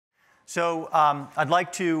I'd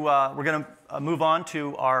like to, we're going to move on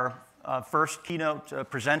to our first keynote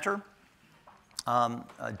presenter.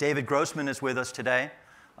 David Grossman is with us today.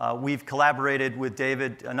 We've collaborated with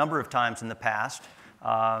David a number of times in the past.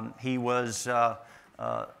 He was a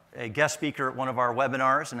guest speaker at one of our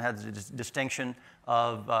webinars and had the distinction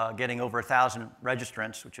of getting over 1,000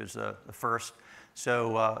 registrants, which is the first.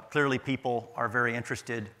 So clearly people are very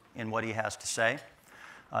interested in what he has to say.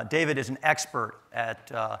 David is an expert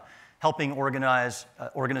at helping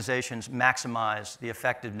organizations maximize the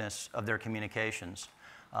effectiveness of their communications.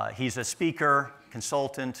 He's a speaker,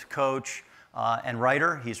 consultant, coach, and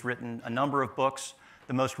writer. He's written a number of books,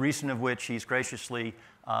 the most recent of which he's graciously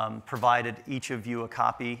provided each of you a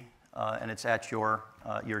copy, and it's at your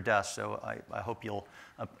desk, so I hope you'll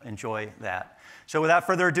enjoy that. So without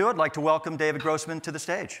further ado, I'd like to welcome David Grossman to the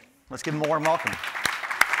stage. Let's give him a warm welcome.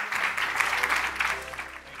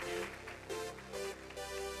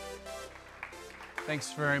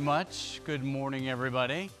 Thanks very much. Good morning,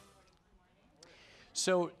 everybody.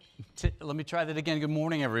 So let me try that again. Good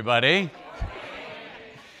morning, everybody.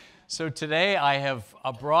 So today I have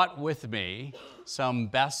brought with me some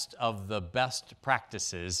best of the best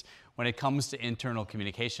practices when it comes to internal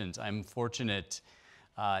communications. I'm fortunate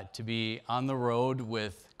to be on the road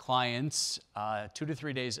with clients 2 to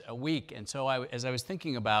 3 days a week. And so as I was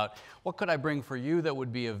thinking about what could I bring for you that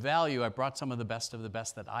would be of value, I brought some of the best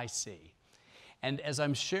that I see. And as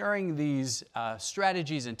I'm sharing these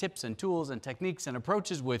strategies and tips and tools and techniques and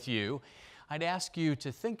approaches with you, I'd ask you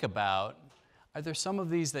to think about, are there some of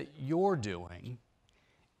these that you're doing?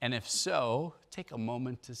 And if so, take a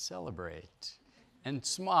moment to celebrate and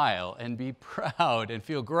smile and be proud and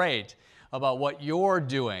feel great about what you're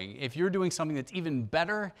doing. If you're doing something that's even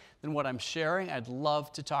better than what I'm sharing, I'd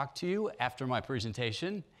love to talk to you after my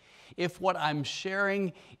presentation. If what I'm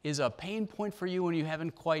sharing is a pain point for you and you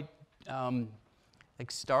haven't quite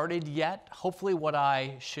started yet, hopefully what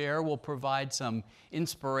I share will provide some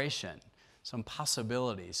inspiration, some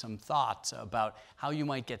possibilities, some thoughts about how you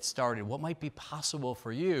might get started, what might be possible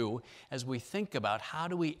for you as we think about how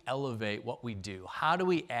do we elevate what we do, how do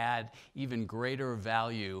we add even greater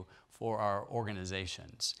value for our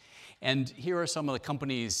organizations. And here are some of the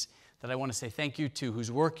companies that I want to say thank you to, whose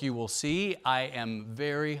work you will see. I am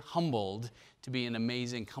very humbled to be an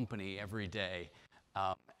amazing company every day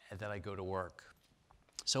that I go to work.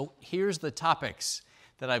 So here's the topics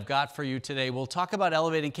that I've got for you today. We'll talk about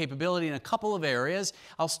elevating capability in a couple of areas.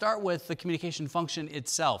 I'll start with the communication function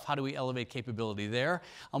itself. How do we elevate capability there?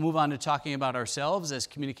 I'll move on to talking about ourselves as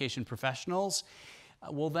communication professionals.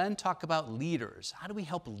 We'll then talk about leaders. How do we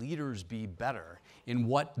help leaders be better in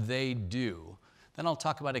what they do? Then I'll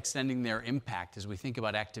talk about extending their impact as we think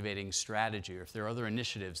about activating strategy, or if there are other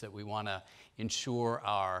initiatives that we want to ensure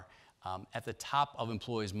are at the top of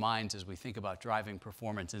employees' minds as we think about driving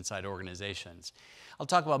performance inside organizations. I'll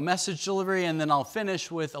talk about message delivery, and then I'll finish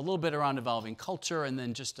with a little bit around evolving culture, and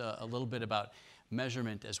then just a little bit about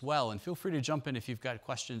measurement as well. And feel free to jump in if you've got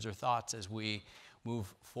questions or thoughts as we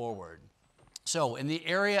move forward. So in the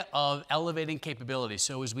area of elevating capability,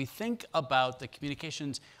 so as we think about the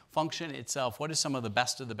communications function itself, what is some of the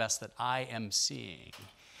best that I am seeing?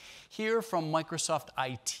 Here from Microsoft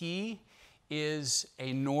IT is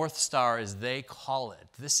a North Star, as they call it.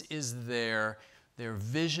 This is their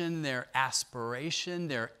vision, their aspiration,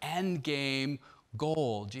 their end game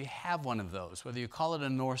goal. Do you have one of those, whether you call it a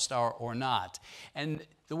North Star or not? And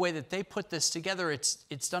the way that they put this together,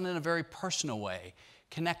 it's done in a very personal way.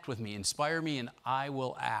 Connect with me, inspire me, and I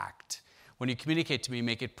will act. When you communicate to me,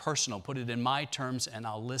 make it personal. Put it in my terms, and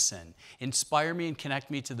I'll listen. Inspire me and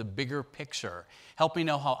connect me to the bigger picture. Help me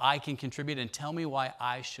know how I can contribute, and tell me why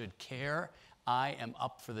I should care. I am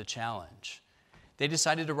up for the challenge. They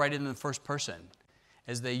decided to write it in the first person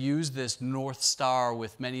as they use this North Star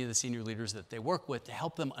with many of the senior leaders that they work with to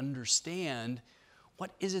help them understand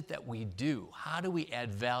what is it that we do? How do we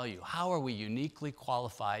add value? How are we uniquely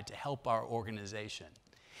qualified to help our organization?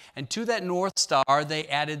 And to that North Star, they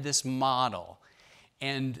added this model.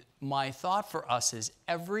 And my thought for us is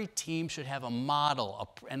every team should have a model,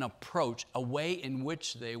 an approach, a way in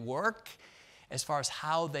which they work as far as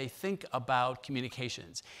how they think about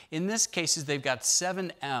communications. In this case, they've got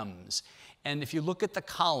 7 M's. And if you look at the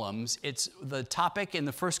columns, it's the topic in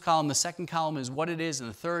the first column, the second column is what it is, and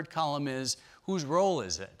the third column is whose role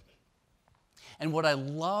is it? And what I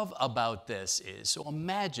love about this is, so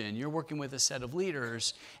imagine you're working with a set of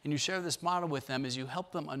leaders and you share this model with them as you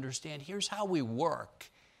help them understand, here's how we work.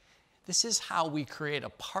 This is how we create a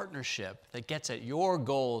partnership that gets at your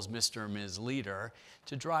goals, Mr. or Ms. Leader,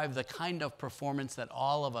 to drive the kind of performance that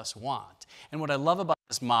all of us want. And what I love about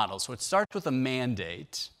this model, so it starts with a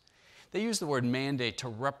mandate. They use the word mandate to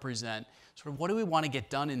represent sort of what do we want to get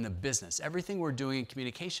done in the business. Everything we're doing in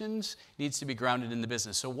communications needs to be grounded in the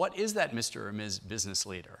business. So what is that Mr. or Ms. Business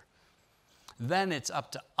Leader? Then it's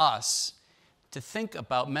up to us to think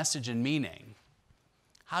about message and meaning.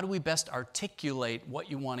 How do we best articulate what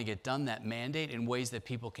you want to get done, that mandate, in ways that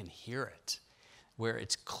people can hear it, where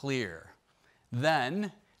it's clear?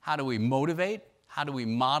 Then, how do we motivate? How do we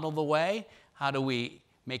model the way? How do we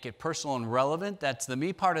make it personal and relevant? That's the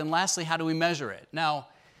me part. And lastly, how do we measure it? Now,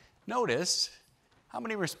 notice how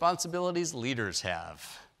many responsibilities leaders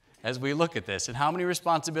have as we look at this and how many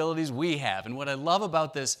responsibilities we have. And what I love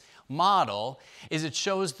about this model is it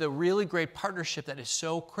shows the really great partnership that is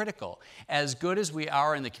so critical. As good as we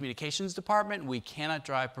are in the communications department, we cannot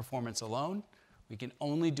drive performance alone. We can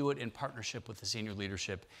only do it in partnership with the senior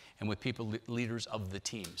leadership and with people, leaders of the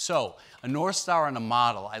team. So, a North Star and a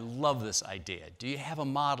model. I love this idea. Do you have a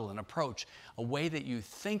model, an approach, a way that you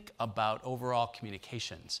think about overall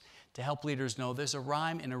communications to help leaders know there's a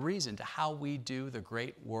rhyme and a reason to how we do the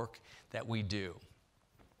great work that we do?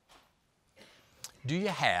 Do you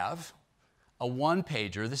have a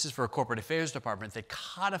one-pager, this is for a corporate affairs department, that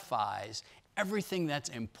codifies everything that's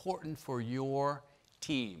important for your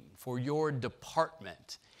team, for your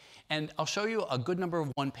department? And I'll show you a good number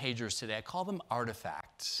of one-pagers today. I call them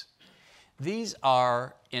artifacts. These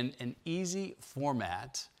are in an easy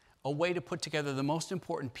format, a way to put together the most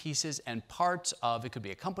important pieces and parts of, it could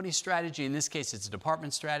be a company strategy, in this case it's a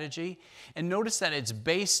department strategy. And notice that it's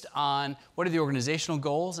based on what are the organizational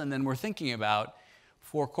goals, and then we're thinking about,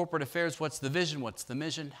 for corporate affairs, what's the vision, what's the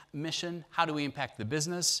mission, how do we impact the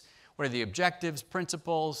business, what are the objectives,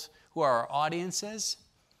 principles, who are our audiences?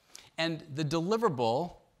 And the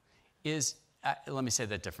deliverable is, let me say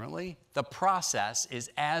that differently, the process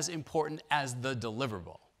is as important as the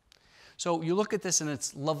deliverable. So you look at this and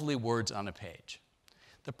it's lovely words on a page.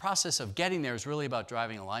 The process of getting there is really about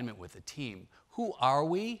driving alignment with the team. Who are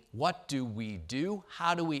we? What do we do?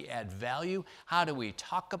 How do we add value? How do we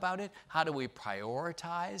talk about it? How do we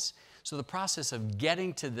prioritize? So the process of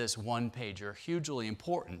getting to this one-pager, hugely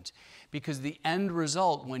important, because the end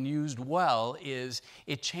result, when used well, is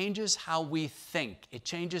it changes how we think, it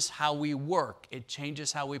changes how we work, it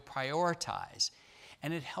changes how we prioritize,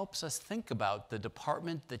 and it helps us think about the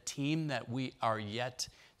department, the team that we are yet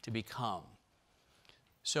to become.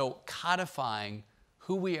 So codifying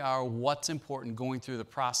who we are, what's important, going through the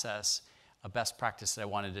process, a best practice that I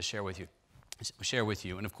wanted to share with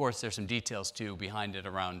you. And of course, there's some details too behind it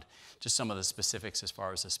around just some of the specifics as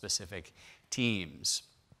far as the specific teams.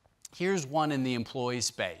 Here's one in the employee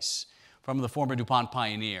space from the former DuPont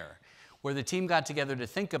Pioneer, where the team got together to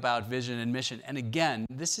think about vision and mission. And again,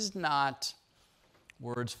 this is not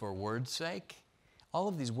words for words' sake. All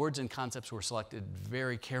of these words and concepts were selected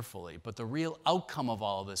very carefully, but the real outcome of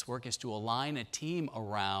all of this work is to align a team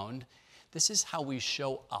around this is how we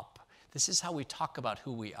show up. This is how we talk about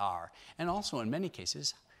who we are, and also in many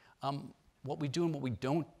cases, what we do and what we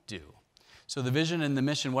don't do. So the vision and the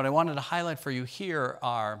mission, what I wanted to highlight for you here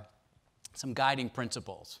are some guiding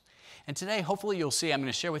principles. And today, hopefully you'll see, I'm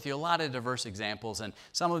going to share with you a lot of diverse examples, and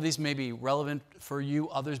some of these may be relevant for you,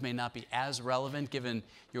 others may not be as relevant given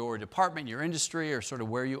your department, your industry, or sort of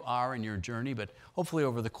where you are in your journey, but hopefully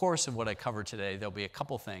over the course of what I cover today, there'll be a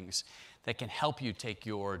couple things that can help you take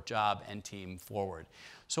your job and team forward.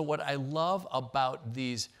 So what I love about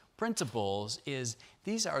these principles is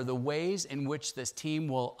these are the ways in which this team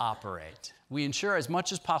will operate. We ensure as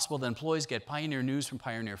much as possible that employees get Pioneer news from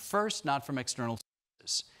Pioneer first, not from external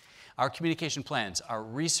sources. Our communication plans are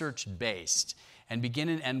research-based and begin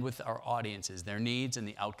and end with our audiences, their needs, and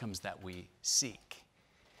the outcomes that we seek.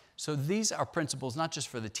 So these are principles not just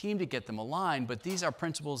for the team to get them aligned, but these are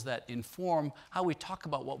principles that inform how we talk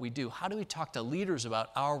about what we do. How do we talk to leaders about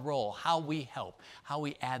our role, how we help, how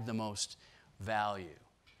we add the most value?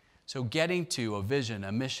 So getting to a vision,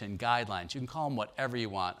 a mission, guidelines, you can call them whatever you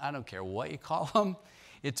want. I don't care what you call them.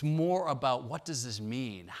 It's more about what does this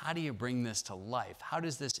mean? How do you bring this to life? How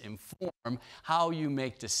does this inform how you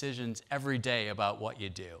make decisions every day about what you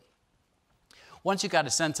do? Once you got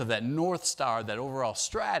a sense of that North Star, that overall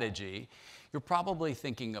strategy, you're probably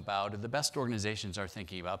thinking about, or the best organizations are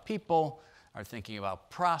thinking about people, are thinking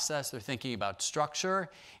about process, they're thinking about structure.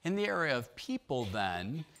 In the area of people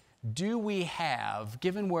then, do we have,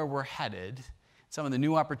 given where we're headed, some of the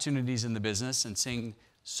new opportunities in the business and seeing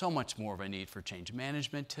so much more of a need for change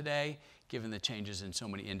management today, given the changes in so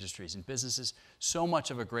many industries and businesses, so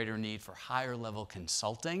much of a greater need for higher level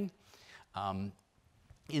consulting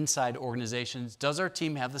inside organizations. Does our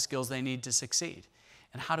team have the skills they need to succeed?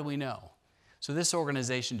 And how do we know? So this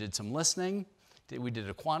organization did some listening, We did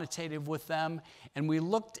a quantitative with them, and we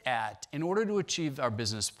looked at, in order to achieve our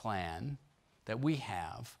business plan that we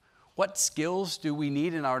have, what skills do we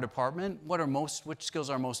need in our department? Which skills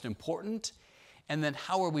are most important? And then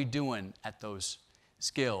how are we doing at those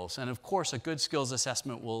skills? And of course, a good skills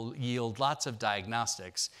assessment will yield lots of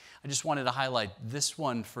diagnostics. I just wanted to highlight this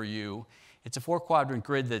one for you. It's a 4-quadrant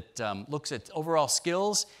grid that looks at overall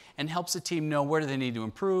skills and helps the team know where do they need to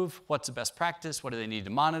improve, what's the best practice, what do they need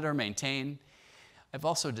to monitor, maintain. I've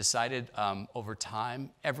also decided over time,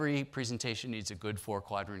 every presentation needs a good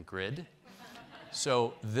 4-quadrant grid.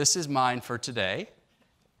 So this is mine for today.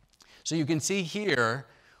 So you can see here,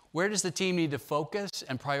 where does the team need to focus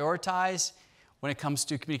and prioritize when it comes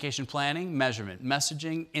to communication planning, measurement,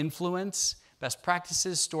 messaging, influence, best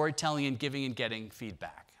practices, storytelling, and giving and getting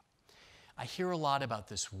feedback. I hear a lot about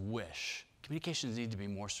this wish. Communications need to be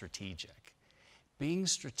more strategic. Being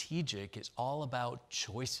strategic is all about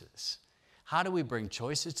choices. How do we bring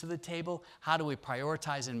choices to the table? How do we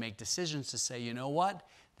prioritize and make decisions to say, you know what?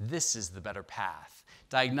 This is the better path.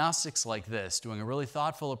 Diagnostics like this, doing a really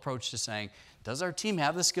thoughtful approach to saying, does our team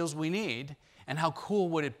have the skills we need? And how cool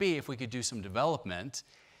would it be if we could do some development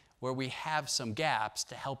where we have some gaps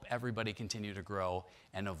to help everybody continue to grow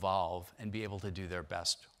and evolve and be able to do their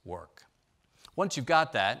best work? Once you've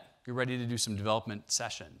got that, you're ready to do some development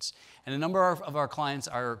sessions. And a number of our clients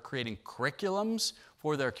are creating curriculums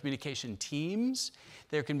for their communication teams.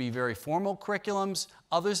 There can be very formal curriculums.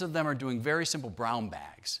 Others of them are doing very simple brown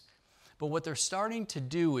bags. But what they're starting to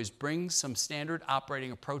do is bring some standard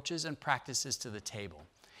operating approaches and practices to the table.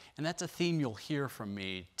 And that's a theme you'll hear from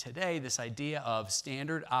me today, this idea of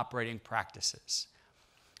standard operating practices.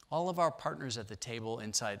 All of our partners at the table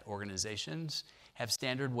inside organizations have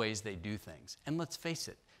standard ways they do things. And let's face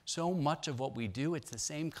it, so much of what we do, it's the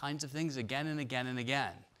same kinds of things again and again and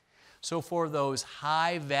again. So for those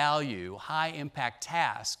high value, high impact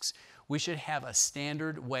tasks, we should have a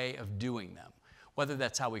standard way of doing them. Whether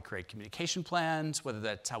that's how we create communication plans, whether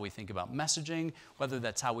that's how we think about messaging, whether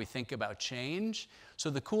that's how we think about change. So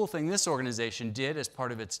the cool thing this organization did as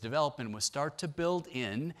part of its development was start to build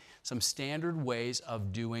in some standard ways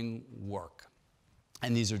of doing work.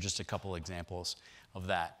 And these are just a couple examples of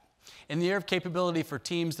that. In the area of capability for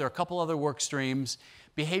teams, there are a couple other work streams,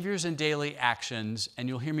 behaviors and daily actions, and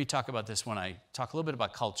you'll hear me talk about this when I talk a little bit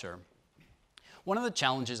about culture. One of the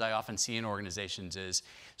challenges I often see in organizations is,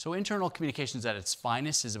 so internal communications at its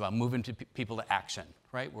finest is about moving people to action,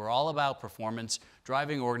 right? We're all about performance,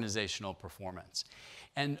 driving organizational performance.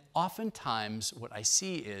 And oftentimes what I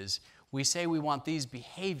see is we say we want these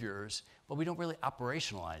behaviors, but we don't really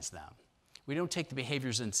operationalize them. We don't take the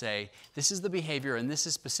behaviors and say, this is the behavior and this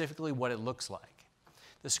is specifically what it looks like.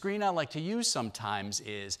 The screen I like to use sometimes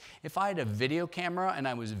is if I had a video camera and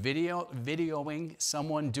I was videoing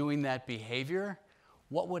someone doing that behavior,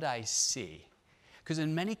 what would I see? Because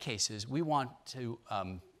in many cases, we want to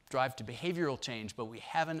drive to behavioral change, but we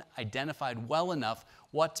haven't identified well enough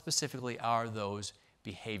what specifically are those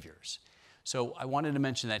behaviors. So I wanted to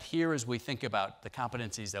mention that here as we think about the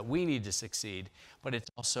competencies that we need to succeed, but it's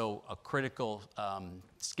also a critical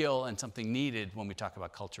skill and something needed when we talk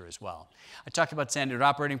about culture as well. I talked about standard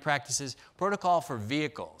operating practices, protocol for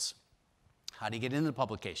vehicles. How do you get into the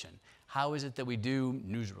publication? How is it that we do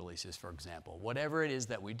news releases, for example? Whatever it is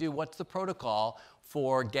that we do, what's the protocol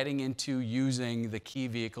for getting into using the key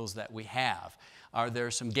vehicles that we have? Are there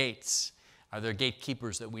some gates? Are there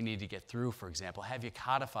gatekeepers that we need to get through, for example? Have you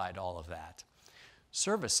codified all of that?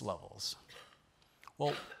 Service levels.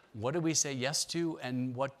 Well, what do we say yes to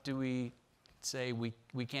and what do we say we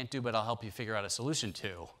can't do, but I'll help you figure out a solution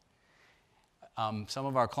to? Some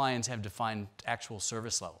of our clients have defined actual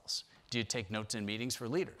service levels. Do you take notes in meetings for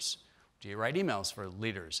leaders? Do you write emails for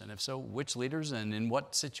leaders? And if so, which leaders and in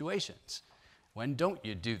what situations? When don't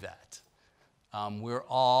you do that?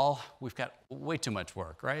 We've got way too much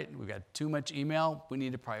work, right? We've got too much email. We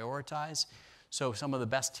need to prioritize. So some of the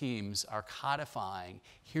best teams are codifying,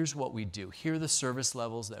 here's what we do. Here are the service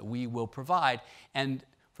levels that we will provide. And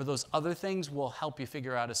for those other things, we'll help you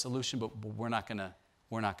figure out a solution, but we're not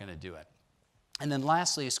gonna do it. And then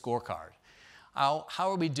lastly, a scorecard. How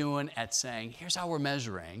are we doing at saying, here's how we're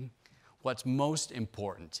measuring what's most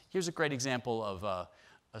important. Here's a great example of a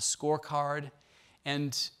scorecard.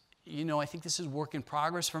 And you know, I think this is work in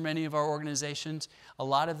progress for many of our organizations. A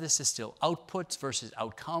lot of this is still outputs versus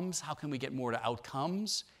outcomes. How can we get more to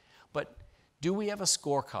outcomes? But do we have a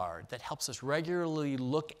scorecard that helps us regularly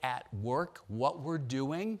look at work, what we're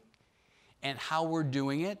doing, and how we're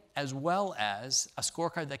doing it, as well as a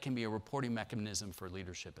scorecard that can be a reporting mechanism for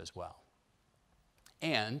leadership as well?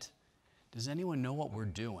 And does anyone know what we're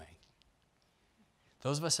doing?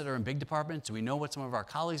 Those of us that are in big departments, do we know what some of our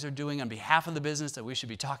colleagues are doing on behalf of the business that we should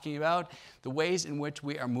be talking about? The ways in which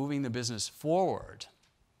we are moving the business forward.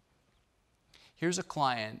 Here's a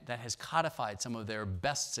client that has codified some of their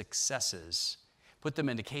best successes, put them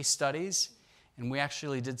into case studies, and we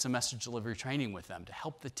actually did some message delivery training with them to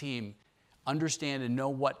help the team understand and know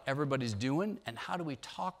what everybody's doing and how do we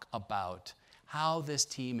talk about how this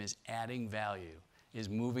team is adding value, is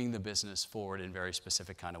moving the business forward in very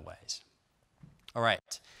specific kind of ways. All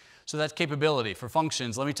right, so that's capability. For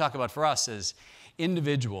functions, let me talk about for us as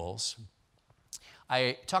individuals.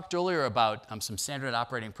 I talked earlier about some standard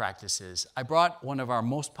operating practices. I brought one of our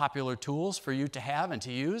most popular tools for you to have and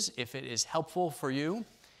to use if it is helpful for you.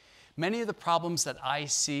 Many of the problems that I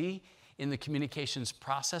see in the communications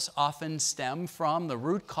process often stem from the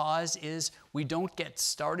root cause is we don't get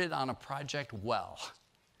started on a project well.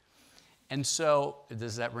 And so,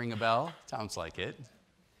 does that ring a bell? Sounds like it.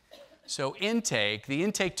 So intake, the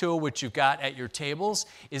intake tool which you've got at your tables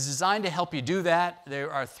is designed to help you do that.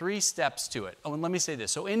 There are 3 steps to it. Oh, and let me say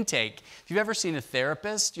this. So intake, if you've ever seen a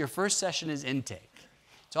therapist, your first session is intake.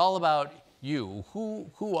 It's all about you.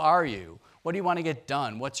 Who are you? What do you want to get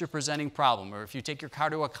done? What's your presenting problem? Or if you take your car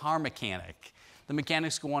to a car mechanic, the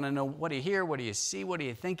mechanics want to know, what do you hear? What do you see? What are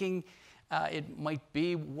you thinking? It might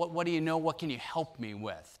be, what do you know? What can you help me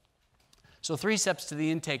with? So 3 steps to the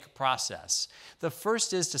intake process. The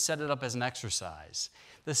first is to set it up as an exercise.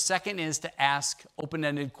 The second is to ask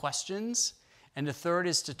open-ended questions. And the third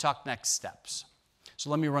is to talk next steps. So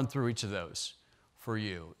let me run through each of those for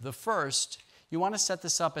you. The first, you want to set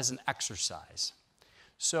this up as an exercise.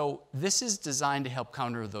 So this is designed to help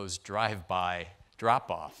counter those drive-by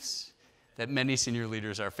drop-offs that many senior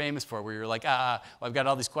leaders are famous for, where you're like, well, I've got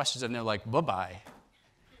all these questions, and they're like, bye-bye.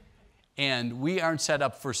 And we aren't set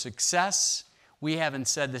up for success. We haven't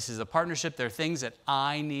said this is a partnership. There are things that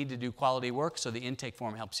I need to do quality work, so the intake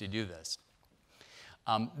form helps you do this.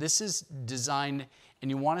 This is designed,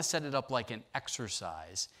 and you want to set it up like an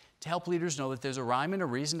exercise to help leaders know that there's a rhyme and a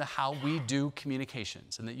reason to how we do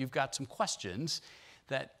communications, and that you've got some questions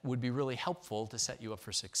that would be really helpful to set you up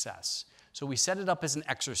for success. So we set it up as an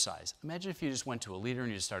exercise. Imagine if you just went to a leader and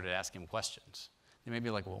you just started asking him questions. They may be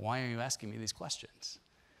like, well, why are you asking me these questions?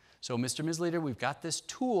 So Mr. Ms. Leader, we've got this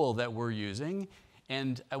tool that we're using,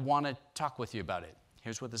 and I want to talk with you about it.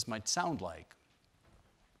 Here's what this might sound like.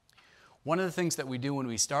 One of the things that we do when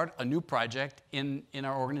we start a new project in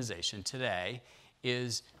our organization today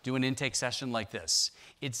is do an intake session like this.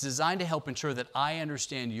 It's designed to help ensure that I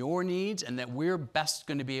understand your needs and that we're best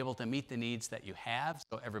going to be able to meet the needs that you have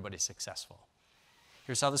so everybody's successful.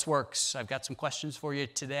 Here's how this works. I've got some questions for you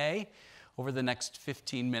today over the next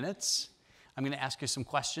 15 minutes. I'm going to ask you some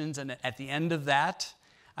questions, and at the end of that,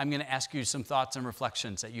 I'm going to ask you some thoughts and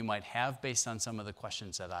reflections that you might have based on some of the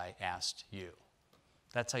questions that I asked you.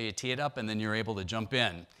 That's how you tee it up, and then you're able to jump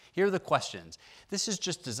in. Here are the questions. This is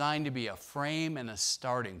just designed to be a frame and a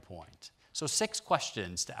starting point. So 6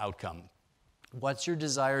 questions to outcome. What's your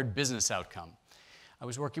desired business outcome? I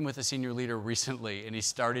was working with a senior leader recently, and he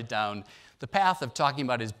started down the path of talking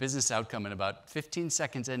about his business outcome, and about 15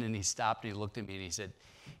 seconds in, and he stopped, and he looked at me, and he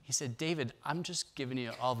said, David, I'm just giving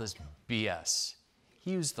you all this BS.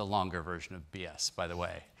 He used the longer version of BS, by the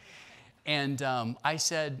way. And I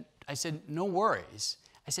said, no worries.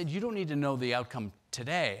 I said, you don't need to know the outcome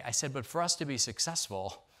today. I said, but for us to be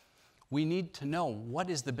successful, we need to know what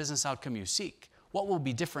is the business outcome you seek. What will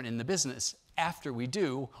be different in the business after we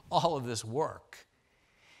do all of this work?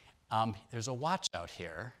 There's a watch out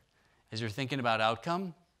here. As you're thinking about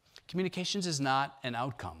outcome, communications is not an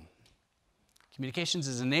outcome. Communications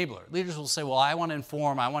is an enabler. Leaders will say, well, I want to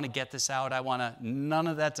inform, I want to get this out, none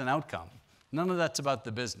of that's an outcome. None of that's about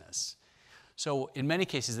the business. So in many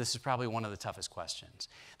cases, this is probably one of the toughest questions.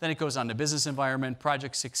 Then it goes on to business environment,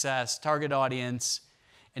 project success, target audience.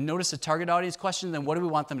 And notice the target audience question, then what do we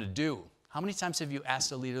want them to do? How many times have you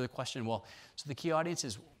asked a leader the question, well, so the key audience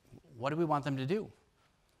is, what do we want them to do?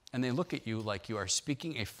 And they look at you like you are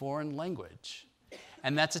speaking a foreign language.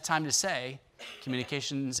 And that's a time to say,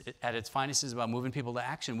 communications at its finest is about moving people to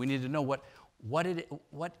action. We need to know what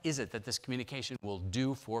is it that this communication will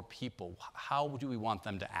do for people? How do we want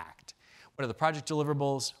them to act? What are the project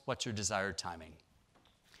deliverables? What's your desired timing?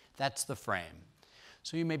 That's the frame.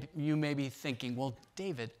 So you may be thinking, well,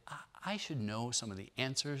 David, I should know some of the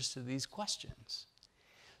answers to these questions.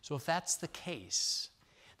 So if that's the case,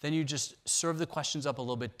 then you just serve the questions up a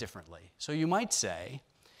little bit differently. So you might say,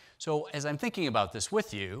 so as I'm thinking about this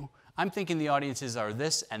with you, I'm thinking the audiences are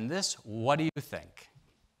this and this. What do you think?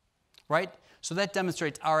 Right? So that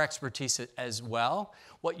demonstrates our expertise as well.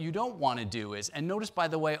 What you don't want to do is, and notice, by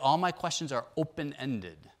the way, all my questions are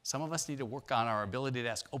open-ended. Some of us need to work on our ability to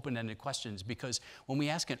ask open-ended questions, because when we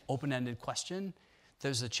ask an open-ended question,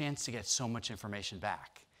 there's a chance to get so much information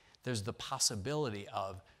back. There's the possibility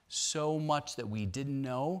of so much that we didn't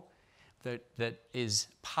know that is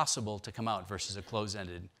possible to come out versus a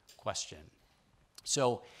closed-ended question.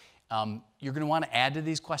 So you're going to want to add to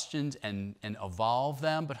these questions and evolve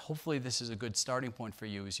them, but hopefully this is a good starting point for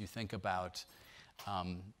you as you think about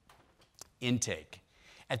intake.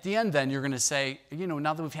 At the end, then, you're going to say,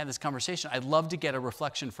 now that we've had this conversation, I'd love to get a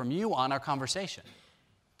reflection from you on our conversation.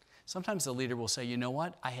 Sometimes the leader will say, you know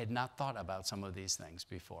what, I had not thought about some of these things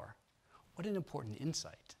before. What an important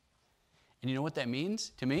insight. And you know what that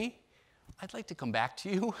means to me? I'd like to come back to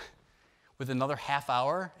you with another half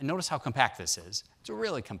hour. And notice how compact this is. It's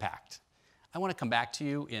really compact. I want to come back to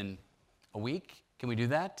you in a week. Can we do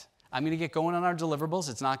that? I'm going to get going on our deliverables.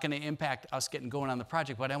 It's not going to impact us getting going on the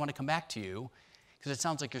project, but I want to come back to you because it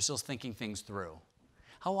sounds like you're still thinking things through.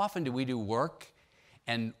 How often do we do work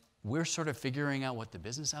and we're sort of figuring out what the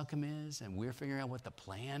business outcome is and we're figuring out what the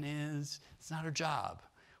plan is? It's not our job.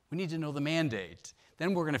 We need to know the mandate.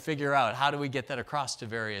 Then we're going to figure out how do we get that across to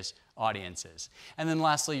various audiences. And then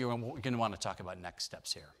lastly, you're going to want to talk about next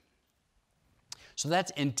steps here. So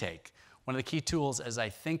that's intake. One of the key tools as I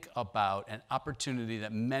think about an opportunity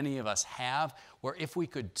that many of us have, where if we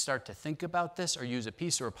could start to think about this or use a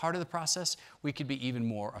piece or a part of the process, we could be even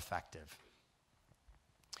more effective.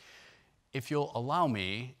 If you'll allow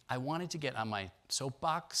me, I wanted to get on my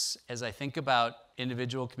soapbox as I think about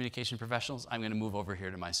individual communication professionals. I'm going to move over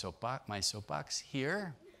here to my soapbox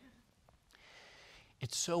here.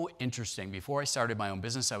 It's so interesting. Before I started my own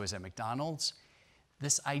business, I was at McDonald's.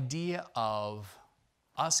 This idea of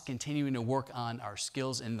us continuing to work on our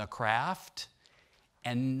skills in the craft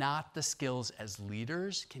and not the skills as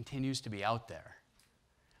leaders continues to be out there.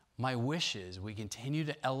 My wish is we continue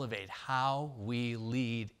to elevate how we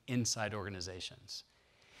lead inside organizations.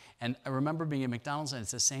 And I remember being at McDonald's, and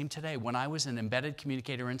it's the same today. When I was an embedded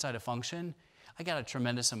communicator inside a function, I got a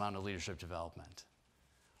tremendous amount of leadership development.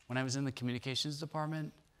 When I was in the communications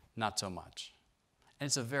department, not so much. And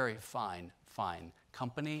it's a very fine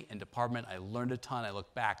company and department. I learned a ton. I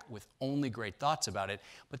look back with only great thoughts about it,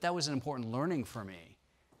 but that was an important learning for me.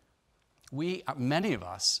 Many of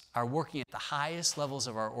us are working at the highest levels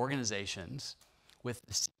of our organizations with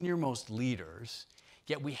the senior-most leaders,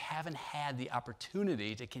 yet we haven't had the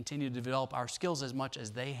opportunity to continue to develop our skills as much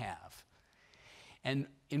as they have. And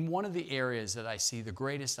in one of the areas that I see the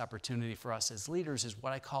greatest opportunity for us as leaders is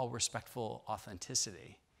what I call respectful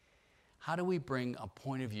authenticity. How do we bring a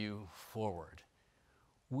point of view forward?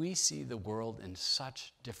 We see the world in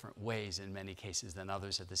such different ways in many cases than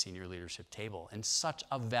others at the senior leadership table, in such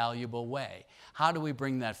a valuable way. How do we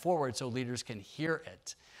bring that forward so leaders can hear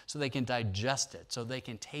it, so they can digest it, so they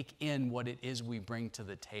can take in what it is we bring to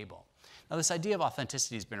the table? Now, this idea of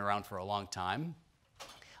authenticity has been around for a long time.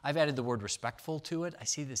 I've added the word respectful to it. I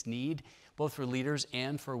see this need both for leaders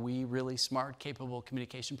and for we really smart, capable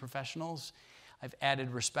communication professionals. I've added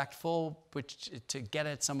respectful, which to get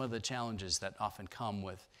at some of the challenges that often come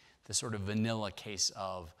with the sort of vanilla case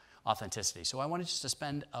of authenticity. So I wanted just to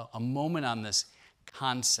spend a moment on this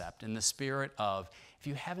concept in the spirit of, if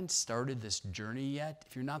you haven't started this journey yet,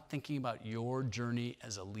 if you're not thinking about your journey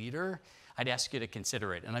as a leader, I'd ask you to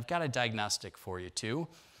consider it. And I've got a diagnostic for you too.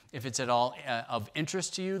 If it's at all of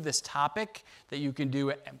interest to you, this topic that you can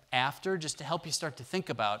do after, just to help you start to think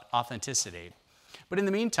about authenticity. But in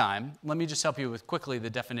the meantime, let me just help you with quickly the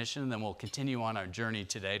definition, and then we'll continue on our journey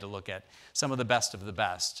today to look at some of the best of the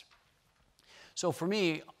best. So for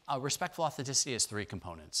me, respectful authenticity has three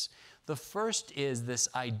components. The first is this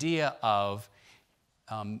idea of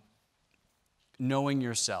knowing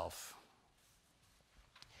yourself.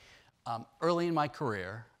 Early in my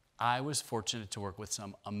career, I was fortunate to work with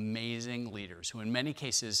some amazing leaders who in many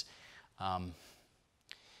cases,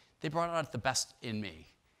 they brought out the best in me.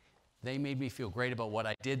 They made me feel great about what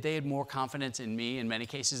I did. They had more confidence in me in many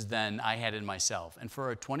cases than I had in myself. And for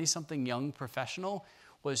a 20-something young professional,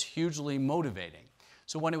 was hugely motivating.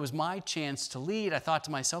 So when it was my chance to lead, I thought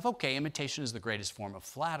to myself, okay, imitation is the greatest form of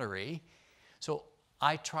flattery. So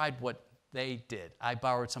I tried what they did. I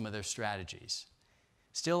borrowed some of their strategies.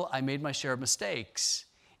 Still, I made my share of mistakes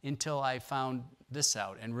until I found this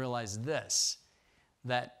out and realized this,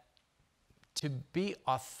 that to be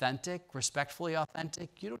authentic, respectfully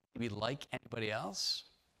authentic, you don't need to be like anybody else.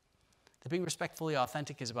 That being respectfully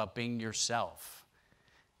authentic is about being yourself,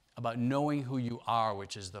 about knowing who you are,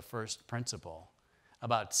 which is the first principle,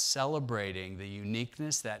 about celebrating the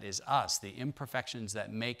uniqueness that is us, the imperfections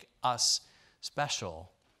that make us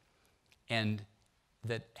special and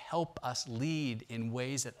that help us lead in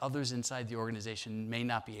ways that others inside the organization may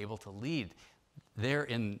not be able to lead.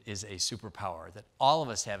 Therein is a superpower that all of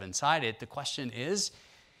us have inside it. The question is,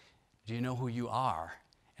 do you know who you are?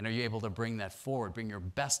 And are you able to bring that forward, bring your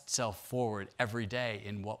best self forward every day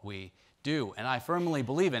in what we do? And I firmly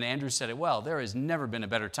believe, and Andrew said it well, there has never been a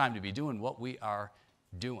better time to be doing what we are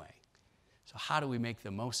doing. So how do we make the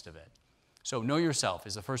most of it? So know yourself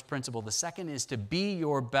is the first principle. The second is to be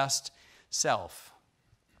your best self.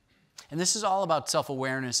 And this is all about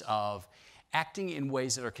self-awareness of acting in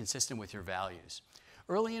ways that are consistent with your values.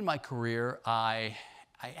 Early in my career, I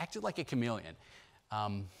acted like a chameleon.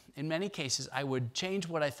 In many cases, I would change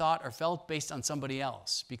what I thought or felt based on somebody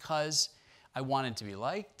else because I wanted to be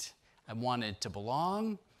liked, I wanted to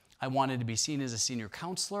belong, I wanted to be seen as a senior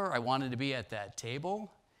counselor, I wanted to be at that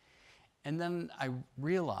table. And then I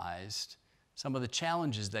realized some of the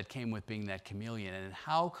challenges that came with being that chameleon, and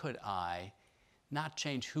how could I not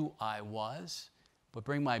change who I was, but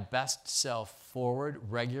bring my best self forward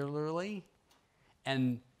regularly.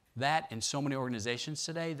 And that, in so many organizations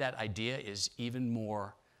today, that idea is even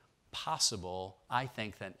more possible, I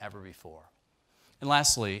think, than ever before. And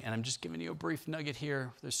lastly, and I'm just giving you a brief nugget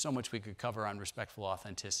here, there's so much we could cover on respectful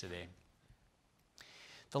authenticity.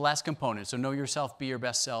 The last component, so know yourself, be your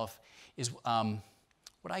best self, is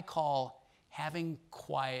what I call having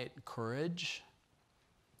quiet courage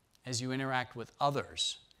as you interact with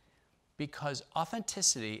others. Because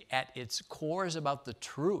authenticity at its core is about the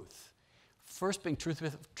truth. First being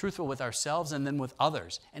truthful with ourselves and then with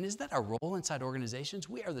others. And isn't that our role inside organizations?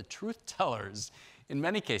 We are the truth tellers in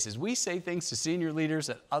many cases. We say things to senior leaders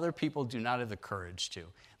that other people do not have the courage to.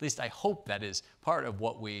 At least I hope that is part of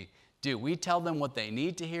what we do. We tell them what they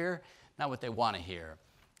need to hear, not what they want to hear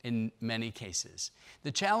in many cases.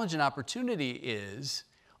 The challenge and opportunity is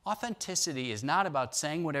authenticity is not about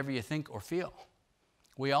saying whatever you think or feel.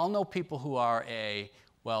 We all know people who are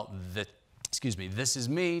this is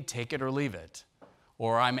me, take it or leave it.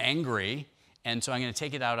 Or I'm angry, and so I'm going to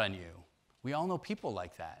take it out on you. We all know people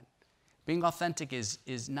like that. Being authentic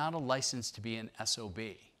is not a license to be an SOB.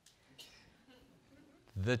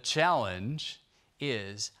 The challenge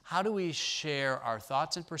is, how do we share our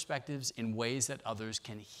thoughts and perspectives in ways that others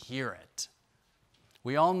can hear it?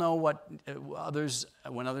 We all know what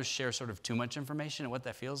when others share sort of too much information and what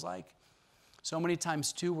that feels like. So many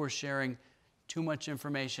times, too, we're sharing too much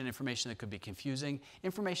information that could be confusing,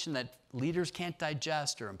 information that leaders can't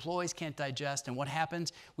digest or employees can't digest. And what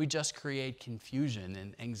happens? We just create confusion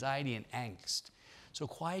and anxiety and angst. So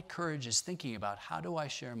quiet courage is thinking about, how do I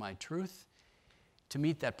share my truth to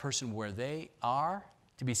meet that person where they are,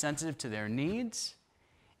 to be sensitive to their needs,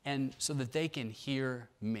 and so that they can hear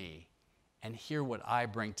me and hear what I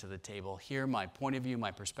bring to the table, hear my point of view,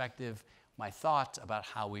 my perspective, my thoughts about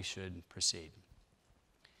how we should proceed.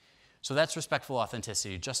 So that's respectful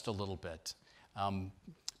authenticity, just a little bit.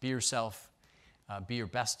 Be yourself, be your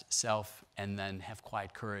best self, and then have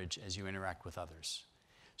quiet courage as you interact with others.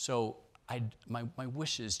 So my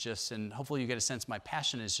wish is just, and hopefully you get a sense, my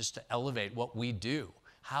passion is just to elevate what we do,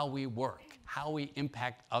 how we work, how we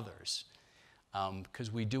impact others.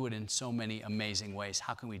 Because we do it in so many amazing ways.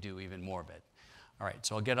 How can we do even more of it? All right,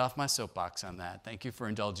 so I'll get off my soapbox on that. Thank you for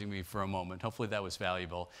indulging me for a moment. Hopefully that was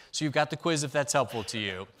valuable. So you've got the quiz if that's helpful to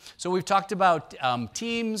you. So we've talked about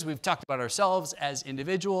teams. We've talked about ourselves as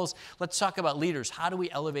individuals. Let's talk about leaders. How do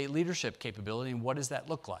we elevate leadership capability, and what does that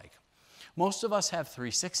look like? Most of us have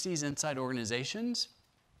 360s inside organizations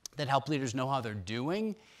that help leaders know how they're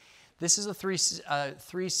doing. This is a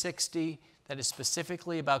 360 that is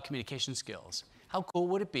specifically about communication skills. How cool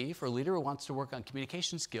would it be for a leader who wants to work on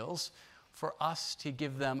communication skills for us to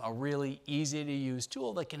give them a really easy-to-use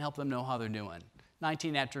tool that can help them know how they're doing?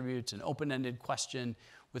 19 attributes, an open-ended question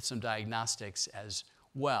with some diagnostics as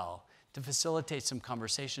well to facilitate some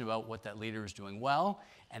conversation about what that leader is doing well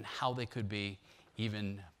and how they could be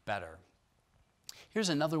even better. Here's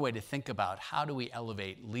another way to think about how do we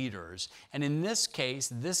elevate leaders. And in this case,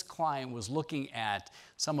 this client was looking at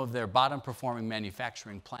some of their bottom-performing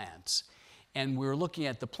manufacturing plants. And we were looking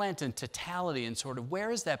at the plant in totality and sort of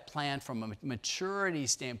where is that plant from a maturity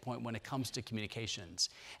standpoint when it comes to communications.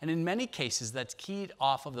 And in many cases, that's keyed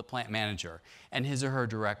off of the plant manager and his or her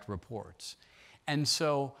direct reports. And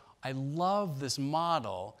so I love this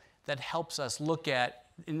model that helps us look at,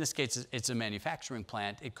 in this case, it's a manufacturing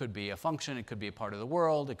plant. It could be a function. It could be a part of the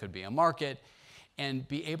world. It could be a market. And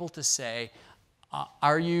be able to say,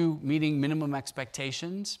 are you meeting minimum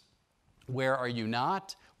expectations? Where are you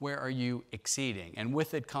not? Where are you exceeding? And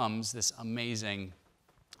with it comes this amazing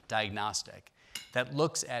diagnostic. that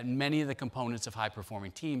looks at many of the components of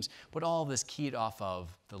high-performing teams, but all of this keyed off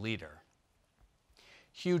of the leader.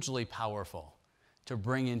 Hugely powerful to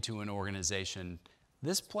bring into an organization.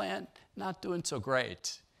 This plant, not doing so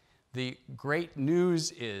great. The great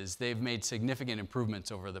news is they've made significant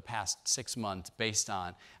improvements over the past 6 months based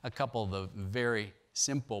on a couple of the very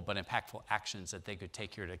simple but impactful actions that they could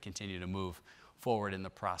take here to continue to move forward in the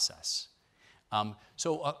process.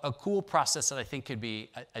 So a cool process that I think could be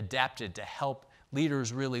adapted to help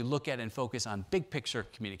leaders really look at and focus on big picture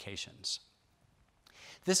communications.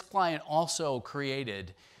 This client also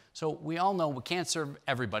created, so we all know we can't serve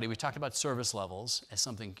everybody. We talked about service levels as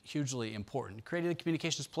something hugely important. Created a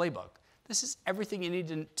communications playbook. This is everything you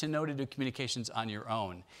need to know to do communications on your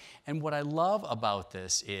own. And what I love about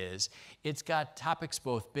this is it's got topics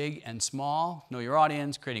both big and small. Know your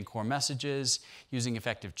audience, creating core messages, using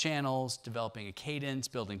effective channels, developing a cadence,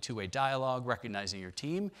 building two-way dialogue, recognizing your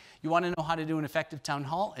team. You want to know how to do an effective town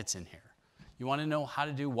hall? It's in here. You want to know how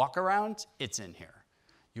to do walk-arounds? It's in here.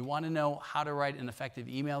 You want to know how to write an effective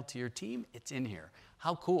email to your team? It's in here.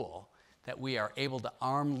 How cool that we are able to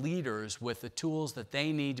arm leaders with the tools that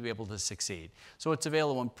they need to be able to succeed. So it's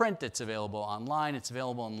available in print, it's available online, it's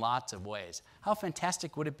available in lots of ways. How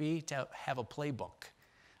fantastic would it be to have a playbook,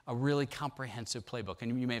 a really comprehensive playbook?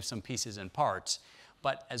 And you may have some pieces and parts,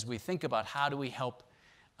 but as we think about how do we help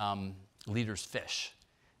leaders fish,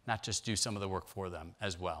 not just do some of the work for them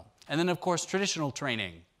as well. And then, of course, traditional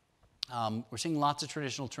training. We're seeing lots of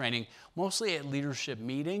traditional training, mostly at leadership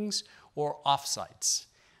meetings or offsites.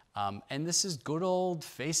 And this is good old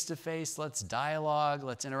face-to-face, let's dialogue,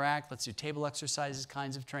 let's interact, let's do table exercises,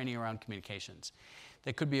 kinds of training around communications.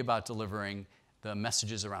 That could be about delivering the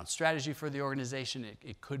messages around strategy for the organization.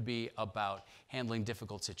 It could be about handling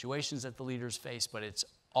difficult situations that the leaders face, but it's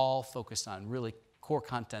all focused on really core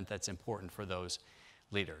content that's important for those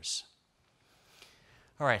leaders.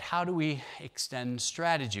 All right, how do we extend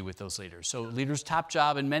strategy with those leaders? So leaders' top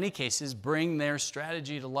job in many cases bring their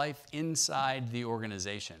strategy to life inside the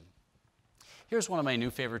organization. Here's one of my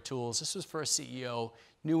new favorite tools. This was for a CEO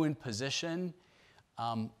new in position.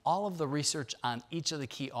 All of the research on each of the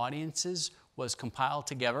key audiences was compiled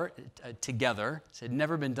together. It had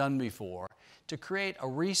never been done before, to create a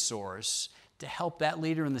resource to help that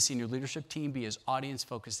leader and the senior leadership team be as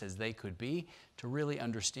audience-focused as they could be, to really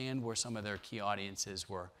understand where some of their key audiences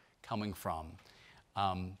were coming from.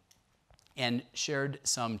 And shared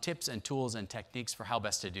some tips and tools and techniques for how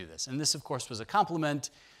best to do this. And this, of course, was a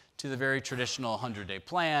complement to the very traditional 100-day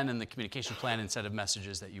plan and the communication plan and set of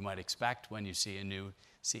messages that you might expect when you see a new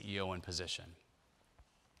CEO in position.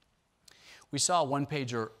 We saw a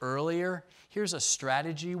one-pager earlier. Here's a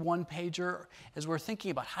strategy one-pager as we're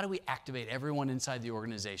thinking about how do we activate everyone inside the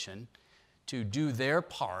organization to do their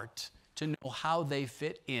part, to know how they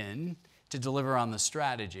fit in to deliver on the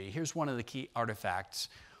strategy. Here's one of the key artifacts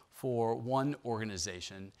for one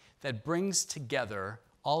organization that brings together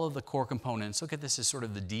all of the core components. Look at this as sort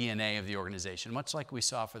of the DNA of the organization, much like we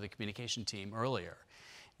saw for the communication team earlier.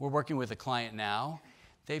 We're working with a client now.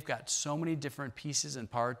 They've got so many different pieces and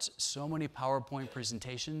parts, so many PowerPoint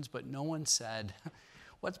presentations, but no one said,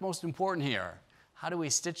 what's most important here? How do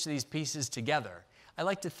we stitch these pieces together? I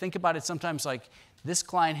like to think about it sometimes like this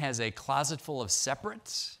client has a closet full of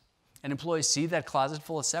separates, and employees see that closet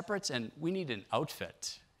full of separates, and we need an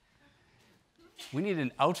outfit. We need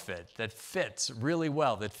an outfit that fits really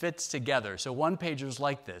well, that fits together. So one-pagers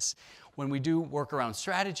like this. When we do work around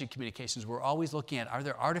strategy communications, we're always looking at, are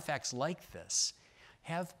there artifacts like this?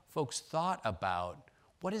 Have folks thought about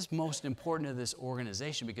what is most important to this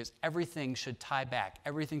organization? Because everything should tie back.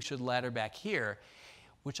 Everything should ladder back here,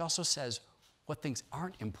 which also says what things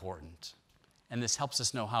aren't important. And this helps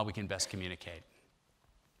us know how we can best communicate.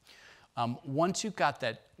 Once you've got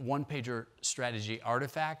that one-pager strategy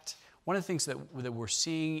artifact, one of the things that we're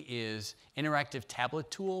seeing is interactive tablet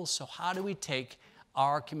tools. So how do we take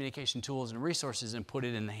our communication tools and resources and put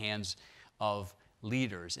it in the hands of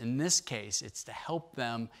leaders? In this case, it's to help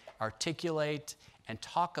them articulate and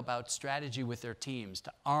talk about strategy with their teams,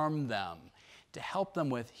 to arm them, to help them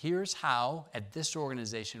with, here's how, at this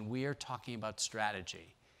organization, we are talking about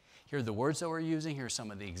strategy. Here are the words that we're using, here are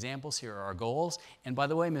some of the examples, here are our goals. And by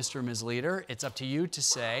the way, Mr. and Ms. Leader, it's up to you to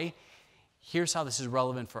say, here's how this is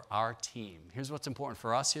relevant for our team. Here's what's important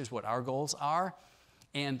for us, here's what our goals are,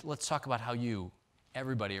 and let's talk about how you,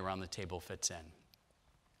 everybody around the table, fits in.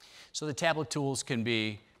 So the tablet tools can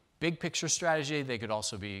be big picture strategy. They could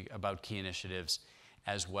also be about key initiatives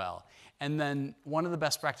as well. And then one of the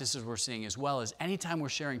best practices we're seeing as well is anytime we're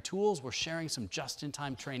sharing tools, we're sharing some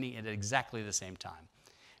just-in-time training at exactly the same time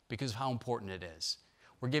because of how important it is.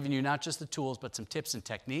 We're giving you not just the tools, but some tips and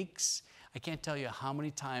techniques I can't tell you how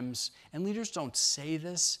many times, and leaders don't say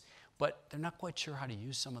this, but they're not quite sure how to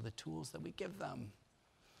use some of the tools that we give them.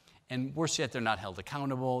 And worse yet, they're not held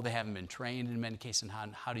accountable. They haven't been trained in many cases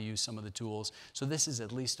on how to use some of the tools. So this is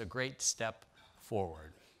at least a great step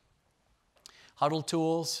forward. Huddle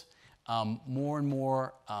tools, more and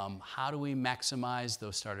more, how do we maximize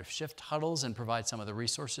those start of shift huddles and provide some of the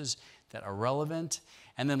resources that are relevant?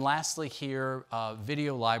 And then lastly here,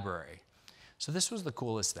 video library. So this was the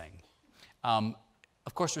coolest thing.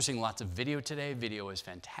 Of course, we're seeing lots of video today. Video is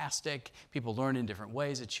fantastic. People learn in different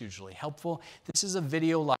ways. It's hugely helpful. This is a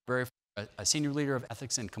video library for a senior leader of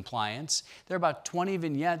ethics and compliance. There are about 20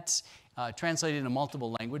 vignettes translated into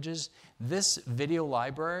multiple languages. This video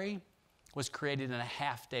library was created in a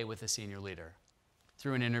half day with a senior leader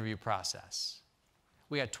through an interview process.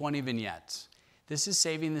 We had 20 vignettes. This is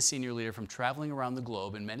saving the senior leader from traveling around the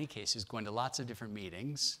globe, in many cases going to lots of different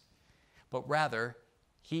meetings, but rather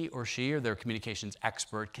he or she or their communications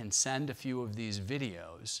expert can send a few of these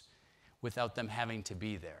videos without them having to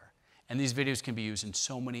be there. And these videos can be used in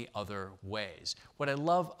so many other ways. What I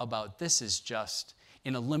love about this is just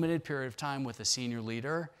in a limited period of time with a senior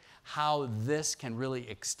leader, how this can really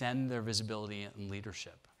extend their visibility and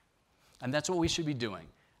leadership. And that's what we should be doing.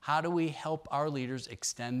 How do we help our leaders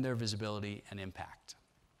extend their visibility and impact?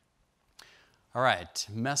 All right,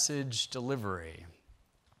 message delivery.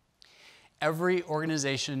 Every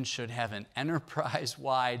organization should have an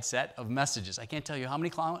enterprise-wide set of messages. I can't tell you how many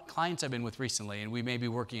clients I've been with recently, and we may be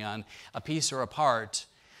working on a piece or a part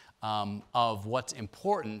of what's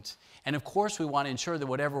important. And of course, we want to ensure that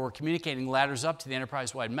whatever we're communicating ladders up to the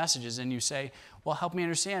enterprise-wide messages. And you say, well, help me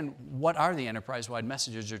understand, what are the enterprise-wide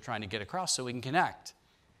messages you're trying to get across so we can connect?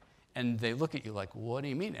 And they look at you like, what do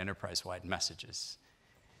you mean enterprise-wide messages?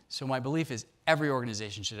 So my belief is every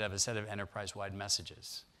organization should have a set of enterprise-wide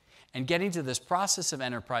messages. And getting to this process of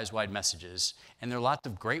enterprise-wide messages, and there are lots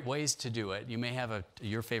of great ways to do it. You may have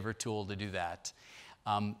your favorite tool to do that.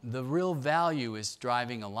 The real value is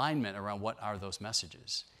driving alignment around what are those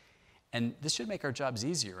messages. And this should make our jobs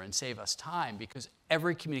easier and save us time, because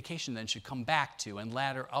every communication then should come back to and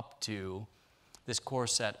ladder up to this core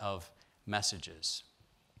set of messages.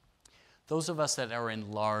 Those of us that are in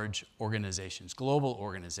large organizations, global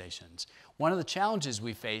organizations, one of the challenges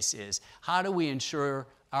we face is how do we ensure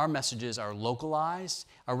our messages are localized,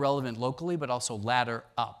 are relevant locally, but also ladder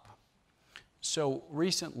up. So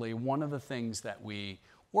recently, one of the things that we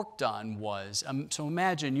worked on was, so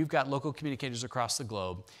imagine you've got local communicators across the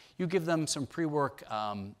globe. You give them some pre-work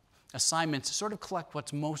assignments to sort of collect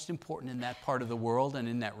what's most important in that part of the world and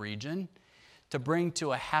in that region, to bring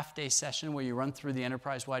to a half-day session where you run through the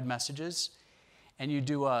enterprise-wide messages, and you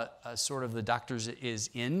do a sort of the doctor's is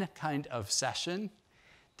in kind of session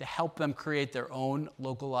to help them create their own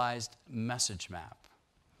localized message map.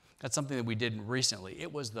 That's something that we did recently.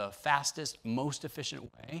 It was the fastest, most efficient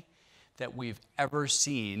way that we've ever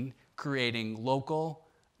seen creating local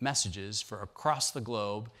messages for across the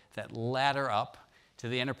globe that ladder up to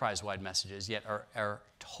the enterprise-wide messages, yet are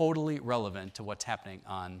totally relevant to what's happening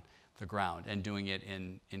on the ground, and doing it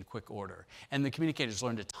in quick order. And the communicators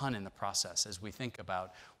learned a ton in the process as we think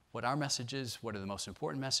about what our messages, what are the most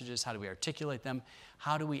important messages, how do we articulate them,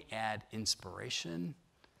 how do we add inspiration,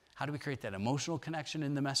 how do we create that emotional connection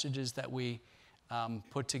in the messages that we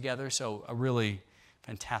put together. So a really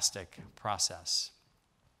fantastic process.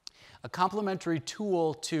 A complementary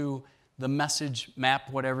tool to the message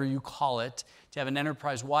map, whatever you call it, to have an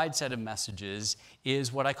enterprise-wide set of messages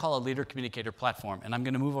is what I call a leader communicator platform. And I'm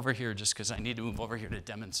going to move over here just because I need to move over here to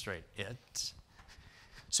demonstrate it.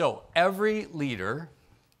 So every leader,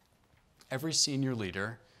 every senior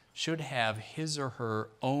leader should have his or her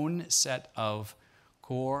own set of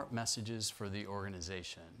core messages for the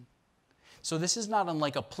organization. So this is not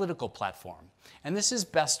unlike a political platform. And this is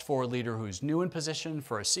best for a leader who's new in position,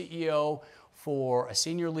 for a CEO, for a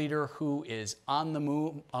senior leader who is on the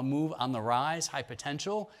move, on the rise, high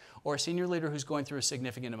potential, or a senior leader who's going through a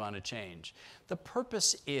significant amount of change. The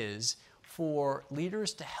purpose is for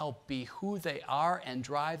leaders to help be who they are and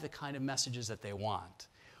drive the kind of messages that they want.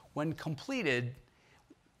 When completed,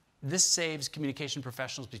 this saves communication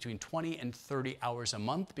professionals between 20 and 30 hours a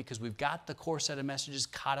month because we've got the core set of messages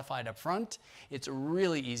codified up front. It's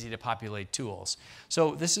really easy to populate tools.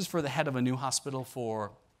 So this is for the head of a new hospital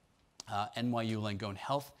for NYU Langone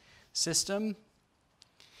Health System.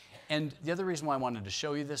 And the other reason why I wanted to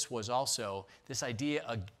show you this was also this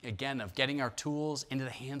idea, again, of getting our tools into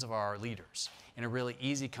the hands of our leaders in a really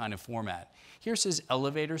easy kind of format. Here's his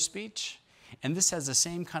elevator speech, and this has the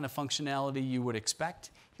same kind of functionality you would expect.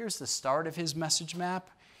 Here's the start of his message map.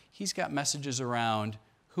 He's got messages around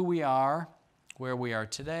who we are, where we are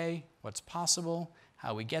today, what's possible,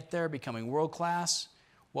 how we get there, becoming world-class,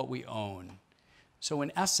 what we own. So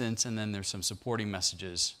in essence, and then there's some supporting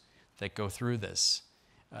messages that go through this,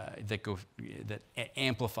 that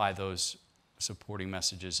amplify those supporting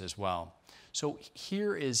messages as well. So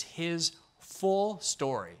here is his full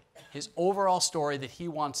story, his overall story that he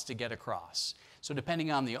wants to get across. So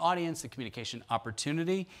depending on the audience, the communication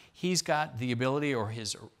opportunity, he's got the ability, or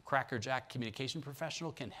his crackerjack communication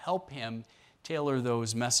professional can help him tailor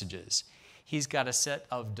those messages. He's got a set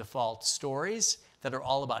of default stories that are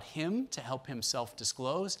all about him to help him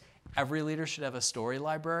self-disclose. Every leader should have a story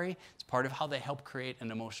library. It's part of how they help create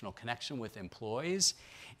an emotional connection with employees.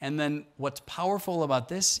 And then what's powerful about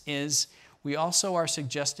this is we also are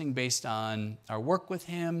suggesting, based on our work with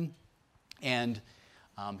him and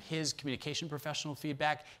his communication professional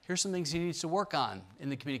feedback, here's some things he needs to work on in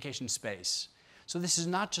the communication space. So this is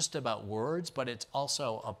not just about words, but it's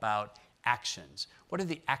also about actions. What are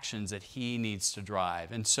the actions that he needs to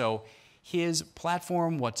drive? And so his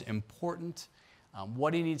platform, what's important,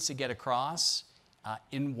 what he needs to get across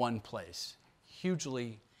in one place.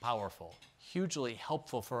 Hugely powerful, hugely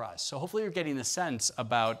helpful for us. So hopefully you're getting the sense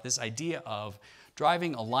about this idea of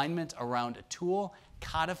driving alignment around a tool,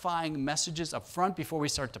 codifying messages up front before we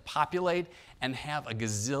start to populate and have a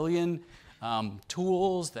gazillion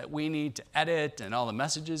tools that we need to edit, and all the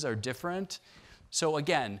messages are different. So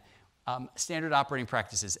again, standard operating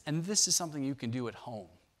practices, and this is something you can do at home.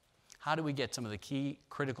 How do we get some of the key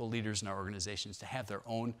critical leaders in our organizations to have their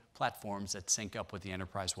own platforms that sync up with the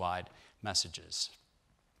enterprise-wide messages?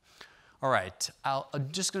 All right,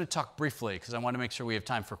 I'm just going to talk briefly, because I want to make sure we have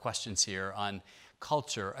time for questions here, on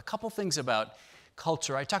culture. A couple things about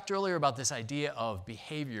culture. I talked earlier about this idea of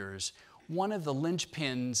behaviors. One of the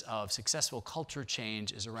linchpins of successful culture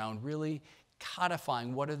change is around really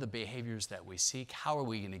codifying what are the behaviors that we seek, how are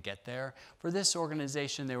we going to get there. For this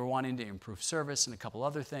organization, they were wanting to improve service and a couple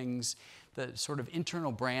other things. The sort of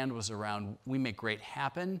internal brand was around, we make great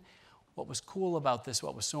happen. What was cool about this,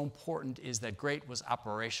 what was so important, is that great was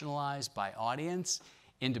operationalized by audience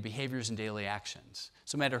into behaviors and daily actions.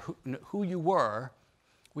 So no matter who you were,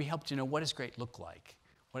 we helped you know, what does great look like?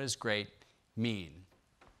 What does great mean?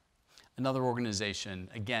 Another organization,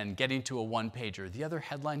 again, getting to a one-pager. The other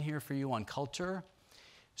headline here for you on culture: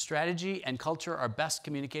 strategy and culture are best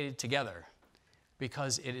communicated together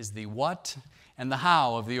because it is the what and the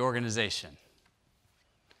how of the organization.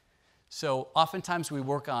 So oftentimes we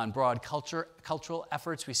work on broad cultural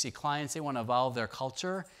efforts. We see clients, they want to evolve their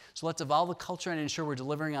culture. So let's evolve the culture and ensure we're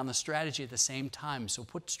delivering on the strategy at the same time. So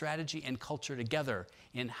put strategy and culture together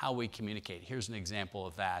in how we communicate. Here's an example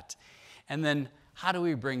of that. And then how do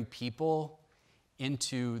we bring people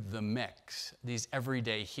into the mix? These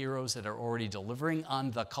everyday heroes that are already delivering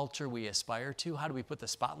on the culture we aspire to, how do we put the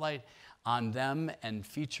spotlight on them and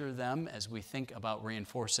feature them as we think about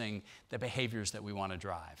reinforcing the behaviors that we want to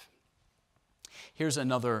drive? Here's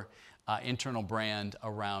another internal brand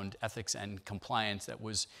around ethics and compliance that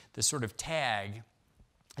was this sort of tag.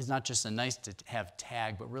 Is not just a nice to have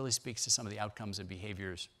tag, but really speaks to some of the outcomes and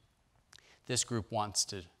behaviors this group wants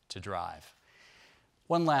to drive.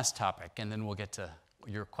 One last topic, and then we'll get to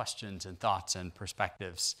your questions and thoughts and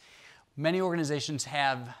perspectives. Many organizations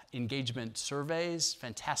have engagement surveys.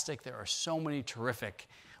 Fantastic. There are so many terrific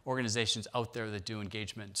organizations out there that do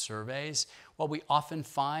engagement surveys. What we often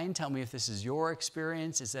find, tell me if this is your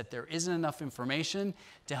experience, is that there isn't enough information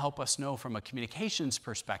to help us know from a communications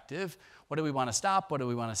perspective, what do we want to stop, what do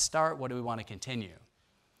we want to start, what do we want to continue.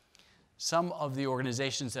 Some of the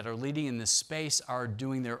organizations that are leading in this space are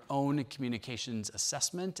doing their own communications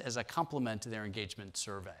assessment as a complement to their engagement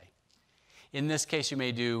survey. In this case, you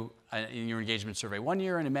may do in your engagement survey one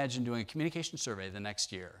year and imagine doing a communication survey the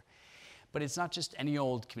next year. But it's not just any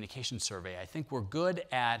old communication survey. I think we're good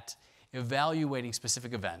at evaluating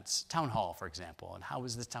specific events. Town hall, for example, and how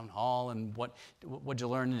was this town hall, and what did you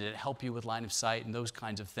learn, and did it help you with line of sight, and those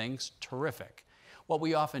kinds of things. Terrific. What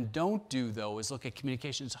we often don't do, though, is look at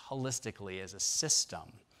communications holistically as a system.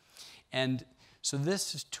 And so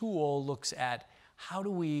this tool looks at how do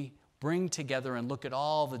we bring together and look at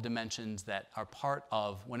all the dimensions that are part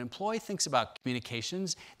of when an employee thinks about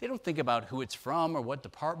communications. They don't think about who it's from or what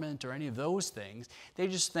department or any of those things. They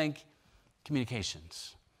just think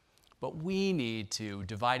communications. But we need to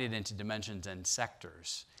divide it into dimensions and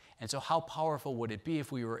sectors. And so how powerful would it be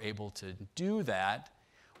if we were able to do that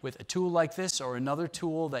with a tool like this or another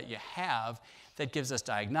tool that you have that gives us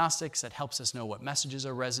diagnostics, that helps us know what messages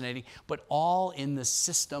are resonating, but all in the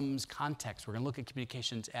systems context. We're going to look at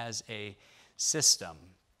communications as a system.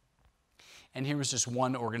 And here was just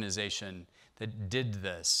one organization that did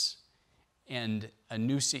this. And a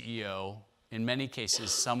new CEO in many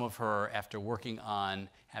cases, some of her, after working on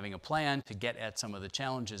having a plan to get at some of the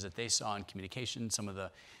challenges that they saw in communication, some of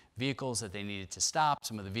the vehicles that they needed to stop,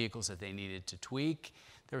 some of the vehicles that they needed to tweak,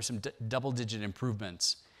 there were some double-digit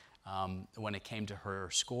improvements when it came to her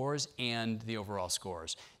scores and the overall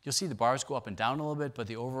scores. You'll see the bars go up and down a little bit, but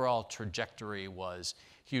the overall trajectory was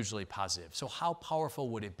hugely positive. So how powerful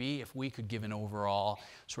would it be if we could give an overall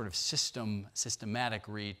sort of systematic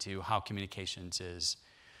read to how communications is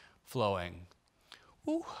flowing?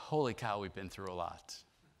 Ooh, holy cow, we've been through a lot.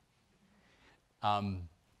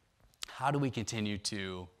 How do we continue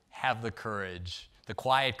to have the courage, the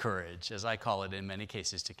quiet courage, as I call it in many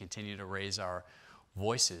cases, to continue to raise our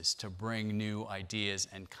voices, to bring new ideas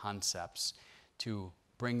and concepts, to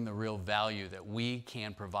bring the real value that we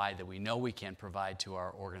can provide, that we know we can provide to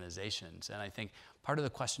our organizations? And I think part of the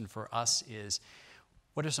question for us is,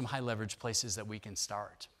 what are some high leverage places that we can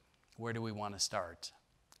start? Where do we want to start?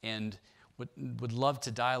 And would love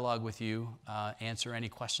to dialogue with you, answer any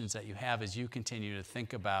questions that you have as you continue to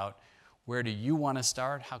think about where do you want to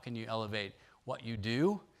start, how can you elevate what you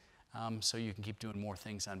do, so you can keep doing more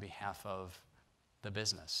things on behalf of the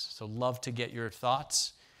business. So love to get your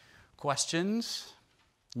thoughts, questions,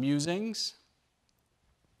 musings.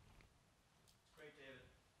 Great, David.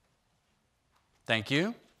 Thank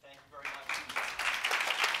you. Thank you very much.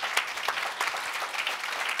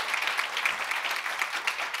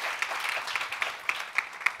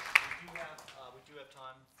 We do have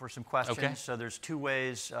time for some questions. Okay. So there's two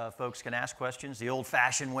ways folks can ask questions. The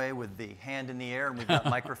old-fashioned way with the hand in the air, and we've got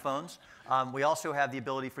microphones. We also have the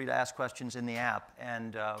ability for you to ask questions in the app,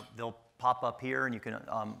 and they'll pop up here, and you can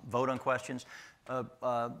vote on questions.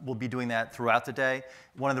 We'll be doing that throughout the day.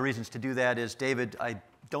 One of the reasons to do that is, David, I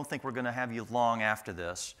don't think we're going to have you long after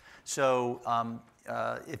this. So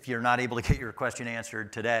if you're not able to get your question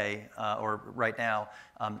answered today or right now,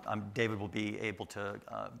 David will be able to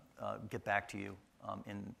get back to you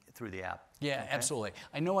through the app. Yeah, okay? Absolutely.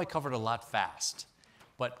 I know I covered a lot fast,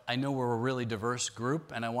 but I know we're a really diverse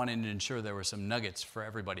group, and I wanted to ensure there were some nuggets for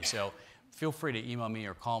everybody. So feel free to email me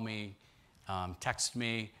or call me, text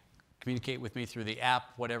me, communicate with me through the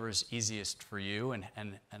app, whatever's easiest for you,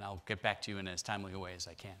 and I'll get back to you in as timely a way as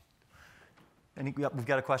I can. And we've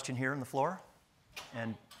got a question here on the floor.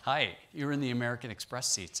 And hi, you're in the American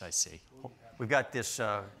Express seats, I see. We've got this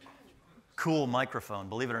cool microphone.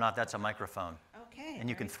 Believe it or not, that's a microphone. Okay. And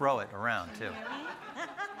you can throw it around, too.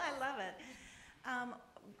 I love it.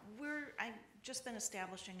 I've just been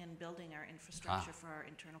establishing and building our infrastructure for our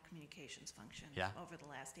internal communications function over the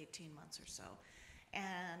last 18 months or so.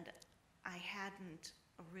 And I hadn't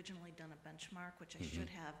originally done a benchmark, which I should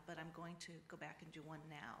have, but I'm going to go back and do one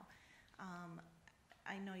now.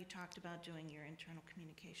 I know you talked about doing your internal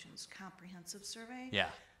communications comprehensive survey. Yeah.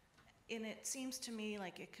 And it seems to me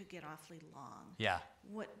like it could get awfully long. Yeah.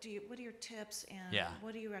 What are your tips, and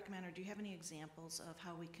what do you recommend, or do you have any examples of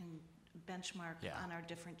how we can benchmark on our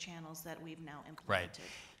different channels that we've now implemented? Right.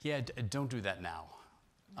 Yeah, don't do that now.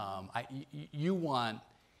 You want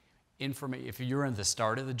information, if you're in the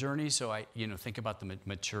start of the journey, so think about the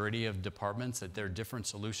maturity of departments, that there are different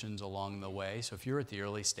solutions along the way. So if you're at the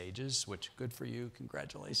early stages, which good for you,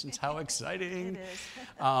 congratulations, how exciting. It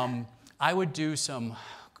is. I would do some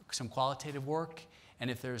qualitative work, and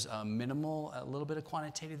if there's a little bit of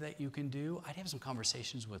quantitative that you can do, I'd have some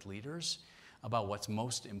conversations with leaders about what's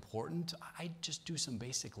most important. I'd just do some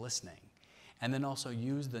basic listening, and then also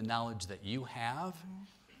use the knowledge that you have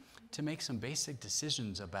to make some basic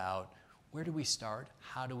decisions about where do we start,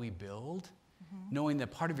 how do we build, knowing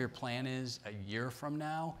that part of your plan is a year from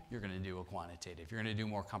now, you're going to do a quantitative, you're going to do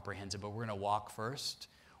more comprehensive, but we're going to walk first.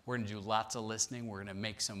 We're going to do lots of listening. We're going to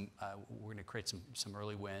make we're going to create some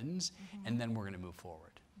early wins, and then we're going to move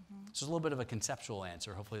forward. So it's a little bit of a conceptual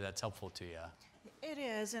answer. Hopefully that's helpful to you. It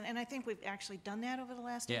is, and I think we've actually done that over the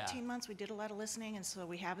last 18 months. We did a lot of listening, and so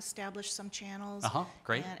we have established some channels.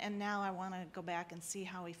 Great. And now I want to go back and see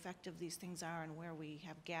how effective these things are and where we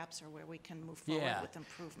have gaps or where we can move forward with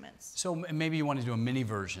improvements. So maybe you want to do a mini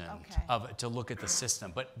version of it to look at the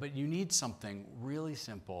system, but you need something really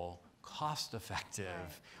simple,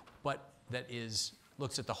 cost-effective, but that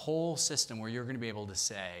looks at the whole system, where you're going to be able to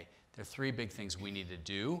say, there are 3 big things we need to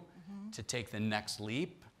do to take the next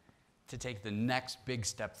leap, to take the next big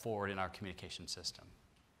step forward in our communication system.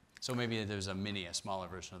 So maybe there's a smaller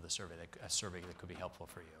version of the survey, a survey that could be helpful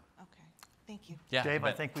for you. Okay, thank you. Yeah, Dave,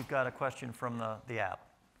 I think we've got a question from the app.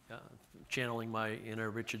 Channeling my inner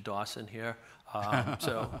Richard Dawson here.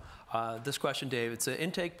 This question, Dave, it's the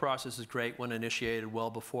intake process is great when initiated well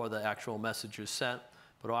before the actual message is sent,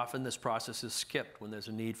 but often this process is skipped when there's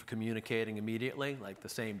a need for communicating immediately, like the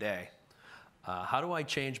same day. How do I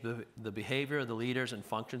change the behavior of the leaders and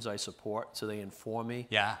functions I support so they inform me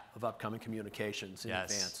of upcoming communications in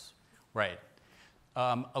advance? Right.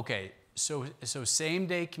 Okay, so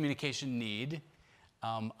same-day communication need.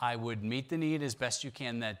 I would meet the need as best you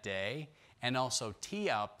can that day, and also tee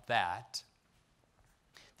up that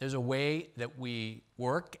there's a way that we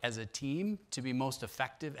work as a team to be most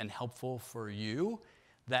effective and helpful for you,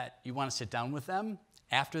 that you want to sit down with them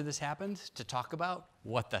after this happens to talk about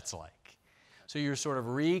what that's like. So you're sort of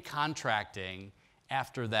recontracting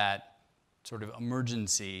after that sort of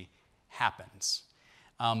emergency happens.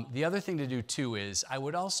 The other thing to do too is I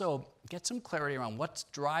would also get some clarity around what's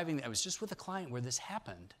driving. I was just with a client where this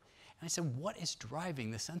happened. And I said, what is driving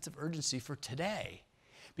the sense of urgency for today?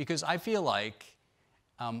 Because I feel like,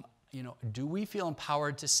 do we feel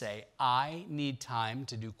empowered to say, I need time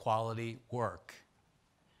to do quality work?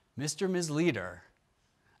 Mr. Ms. Leader,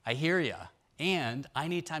 I hear you, and I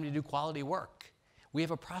need time to do quality work. We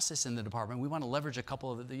have a process in the department. We want to leverage a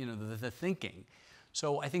couple of the thinking.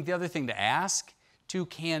 So I think the other thing to ask, too,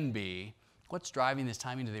 can be, what's driving this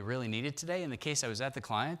timing? Do they really need it today? In the case I was at the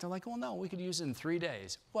client, they're like, well, no, we could use it in 3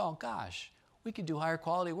 days. Well, gosh, we could do higher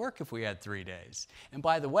quality work if we had 3 days. And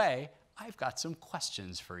by the way, I've got some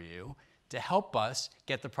questions for you to help us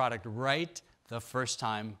get the product right the first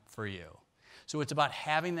time for you. So it's about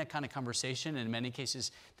having that kind of conversation, and in many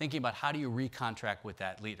cases, thinking about how do you recontract with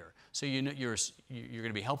that leader. So you're going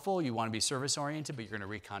to be helpful, you want to be service-oriented, but you're going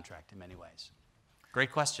to recontract in many ways.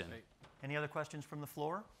 Great question. Great. Any other questions from the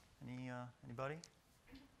floor? Anybody?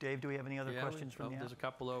 Dave, do we have any other questions from the There's a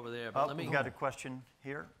couple over there. But we've got a question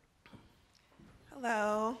here.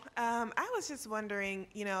 Hello. I was just wondering,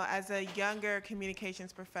 as a younger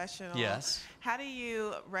communications professional, how do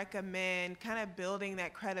you recommend kind of building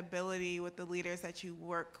that credibility with the leaders that you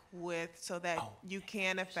work with so that you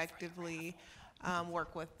can effectively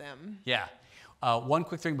work with them? Yeah. One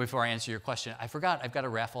quick thing before I answer your question. I forgot, I've got a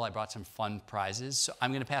raffle. I brought some fun prizes. So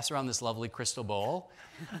I'm going to pass around this lovely crystal bowl.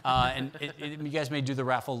 And you guys may do the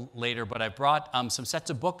raffle later, but I brought some sets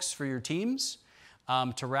of books for your teams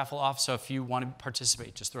to raffle off. So if you want to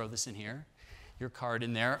participate, just throw this in here, your card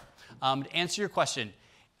in there. To answer your question,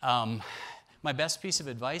 my best piece of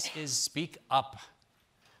advice is speak up.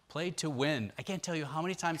 Play to win. I can't tell you how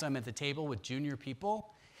many times I'm at the table with junior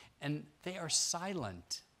people, and they are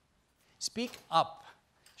silent. Speak up.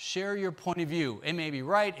 Share your point of view. It may be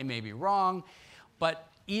right, it may be wrong, but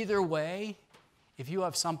either way, if you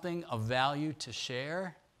have something of value to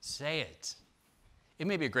share, say it. It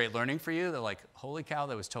may be a great learning for you. They're like, holy cow,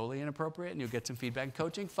 that was totally inappropriate, and you'll get some feedback and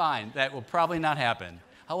coaching. Fine, that will probably not happen.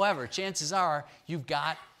 However, chances are you've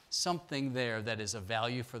got something there that is of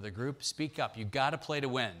value for the group. Speak up. You've got to play to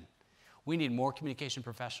win. We need more communication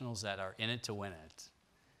professionals that are in it to win it.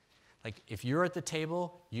 Like, if you're at the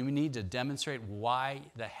table, you need to demonstrate why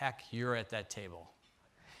the heck you're at that table.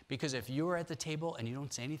 Because if you're at the table and you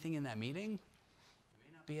don't say anything in that meeting, you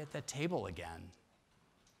may not be at that table again.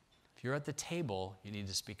 If you're at the table, you need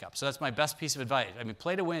to speak up. So that's my best piece of advice. I mean,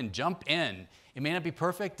 play to win, jump in. It may not be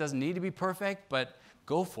perfect, doesn't need to be perfect, but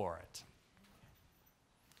go for it.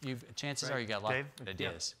 Chances are you got a lot of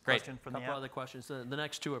ideas. Yeah. Great. A couple other questions. The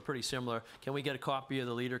next two are pretty similar. Can we get a copy of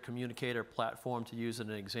the Leader Communicator platform to use as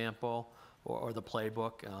an example, or the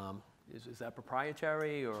playbook? Is that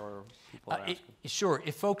proprietary, or people are asking? Sure.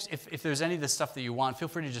 If there's any of the stuff that you want, feel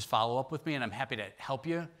free to just follow up with me, and I'm happy to help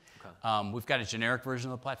you. Okay. We've got a generic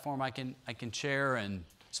version of the platform I can share, and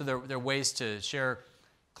so there are ways to share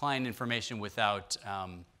client information without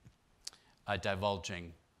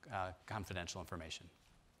divulging confidential information.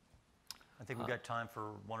 I think we've got time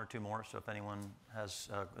for one or two more, so if anyone has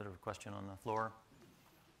a question on the floor.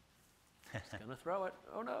 Gonna throw it.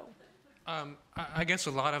 Oh no. I guess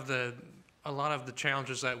a lot of the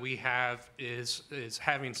challenges that we have is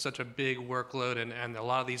having such a big workload and a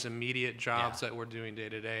lot of these immediate jobs that we're doing day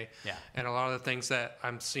to day. Yeah. And a lot of the things that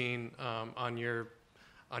I'm seeing on your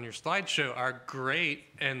slideshow are great,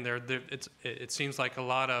 and it seems like a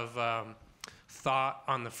lot of thought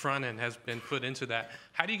on the front end has been put into that.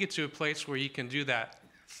 How do you get to a place where you can do that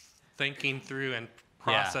thinking through and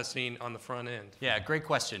processing on the front end? Yeah, great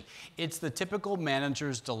question. It's the typical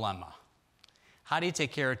manager's dilemma. How do you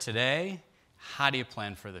take care of today? How do you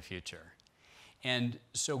plan for the future? And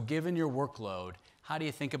so given your workload, how do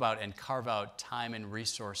you think about and carve out time and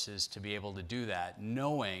resources to be able to do that,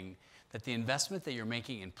 knowing that the investment that you're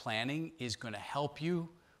making in planning is going to help you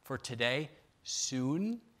for today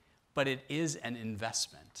soon, but it is an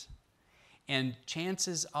investment. And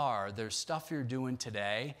chances are there's stuff you're doing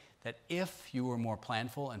today that if you were more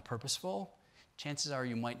planful and purposeful, chances are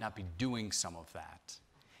you might not be doing some of that.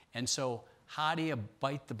 And so how do you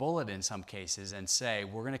bite the bullet in some cases and say,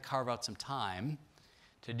 we're going to carve out some time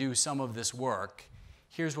to do some of this work.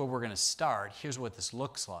 Here's where we're going to start. Here's what this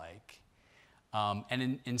looks like.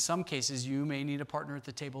 And in some cases, you may need a partner at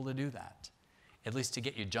the table to do that, at least to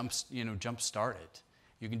get you jump started.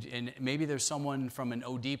 And maybe there's someone from an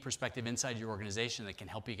OD perspective inside your organization that can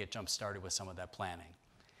help you get jump started with some of that planning.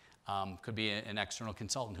 Could be an external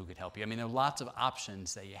consultant who could help you. I mean, there are lots of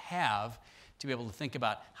options that you have to be able to think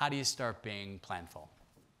about how do you start being planful.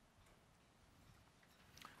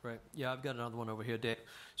 Right. Yeah, I've got another one over here, Dave.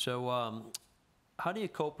 So how do you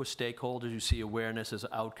cope with stakeholders who see awareness as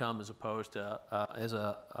an outcome as opposed to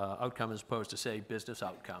say business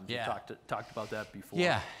outcomes? Yeah. You talked about that before.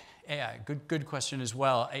 Yeah. Good question as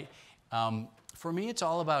well. For me, it's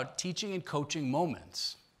all about teaching and coaching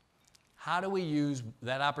moments. How do we use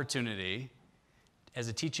that opportunity as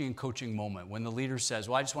a teaching and coaching moment when the leader says,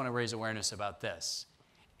 well, I just want to raise awareness about this?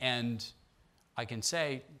 And I can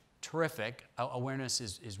say, terrific, awareness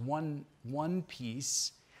is one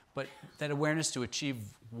piece, but that awareness to achieve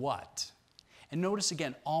what? And notice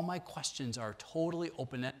again, all my questions are totally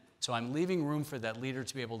open-ended, so I'm leaving room for that leader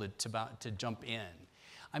to be able to jump in.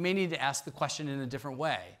 I may need to ask the question in a different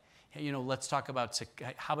way. Hey, let's talk about,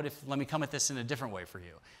 let me come at this in a different way for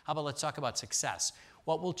you. How about let's talk about success?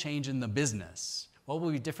 What will change in the business? What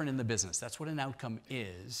will be different in the business? That's what an outcome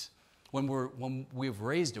is when we've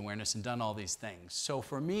raised awareness and done all these things. So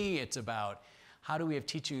for me, it's about how do we have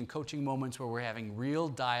teaching and coaching moments where we're having real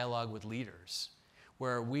dialogue with leaders,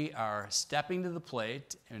 where we are stepping to the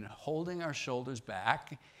plate and holding our shoulders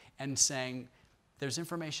back and saying, there's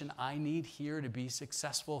information I need here to be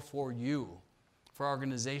successful for you, for our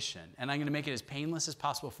organization. And I'm going to make it as painless as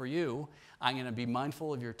possible for you. I'm going to be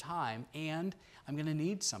mindful of your time, and I'm going to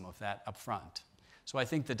need some of that up front. So I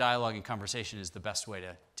think the dialogue and conversation is the best way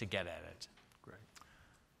to get at it. Great.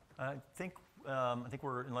 I think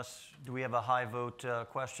do we have a high vote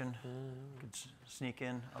question? Could sneak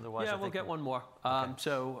in, otherwise. Yeah, we'll get one more.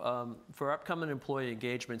 Okay. For upcoming employee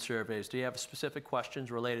engagement surveys, do you have specific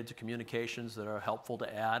questions related to communications that are helpful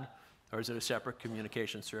to add, or is it a separate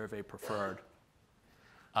communication survey preferred?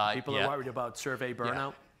 People are worried about survey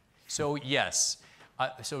burnout? Yeah. So yes,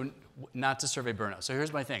 not to survey burnout. So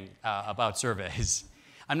here's my thing about surveys.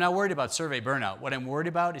 I'm not worried about survey burnout. What I'm worried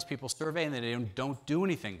about is people survey and they don't do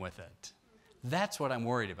anything with it. That's what I'm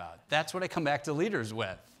worried about. That's what I come back to leaders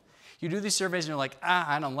with. You do these surveys and you're like,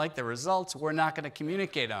 I don't like the results. We're not going to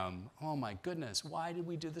communicate them. Oh my goodness, why did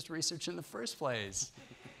we do this research in the first place?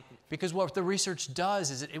 Because what the research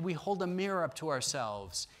does is we hold a mirror up to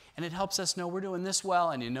ourselves and it helps us know we're doing this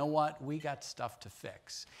well, and you know what? We got stuff to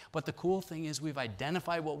fix. But the cool thing is we've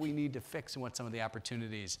identified what we need to fix and what some of the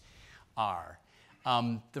opportunities are.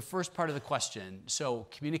 The first part of the question, so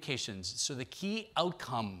communications. So the key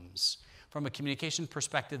outcomes from a communication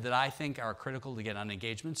perspective that I think are critical to get on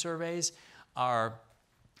engagement surveys are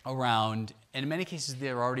around, and in many cases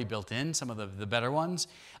they're already built in, some of the better ones.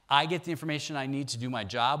 I get the information I need to do my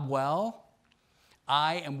job well.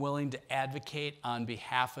 I am willing to advocate on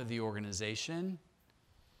behalf of the organization.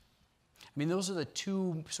 I mean, those are the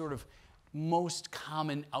two sort of most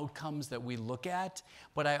common outcomes that we look at,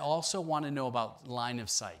 but I also want to know about line of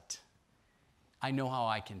sight. I know how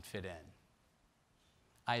I can fit in.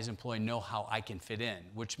 I, as an employee, know how I can fit in,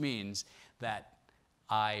 which means that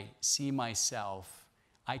I see myself,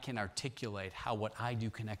 I can articulate how what I do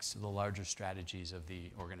connects to the larger strategies of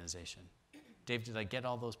the organization. Dave, did I get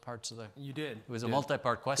all those parts of the... You did. It was a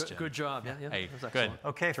multi-part question. Good job. Yeah. Hey, that was good.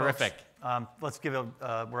 Okay, terrific. Folks, let's give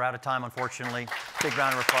we're out of time, unfortunately. Big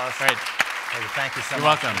round of applause. Right. Thank you so You're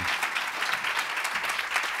much. welcome.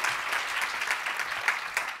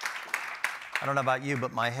 I don't know about you,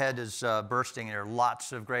 but my head is bursting. There are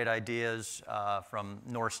lots of great ideas from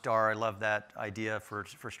North Star. I love that idea for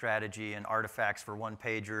strategy, and artifacts for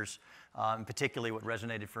one-pagers. And particularly what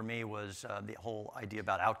resonated for me was the whole idea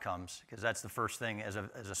about outcomes, because that's the first thing as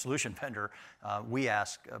a solution vendor we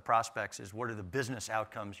ask prospects is, what are the business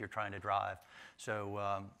outcomes you're trying to drive?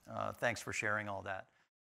 So thanks for sharing all that.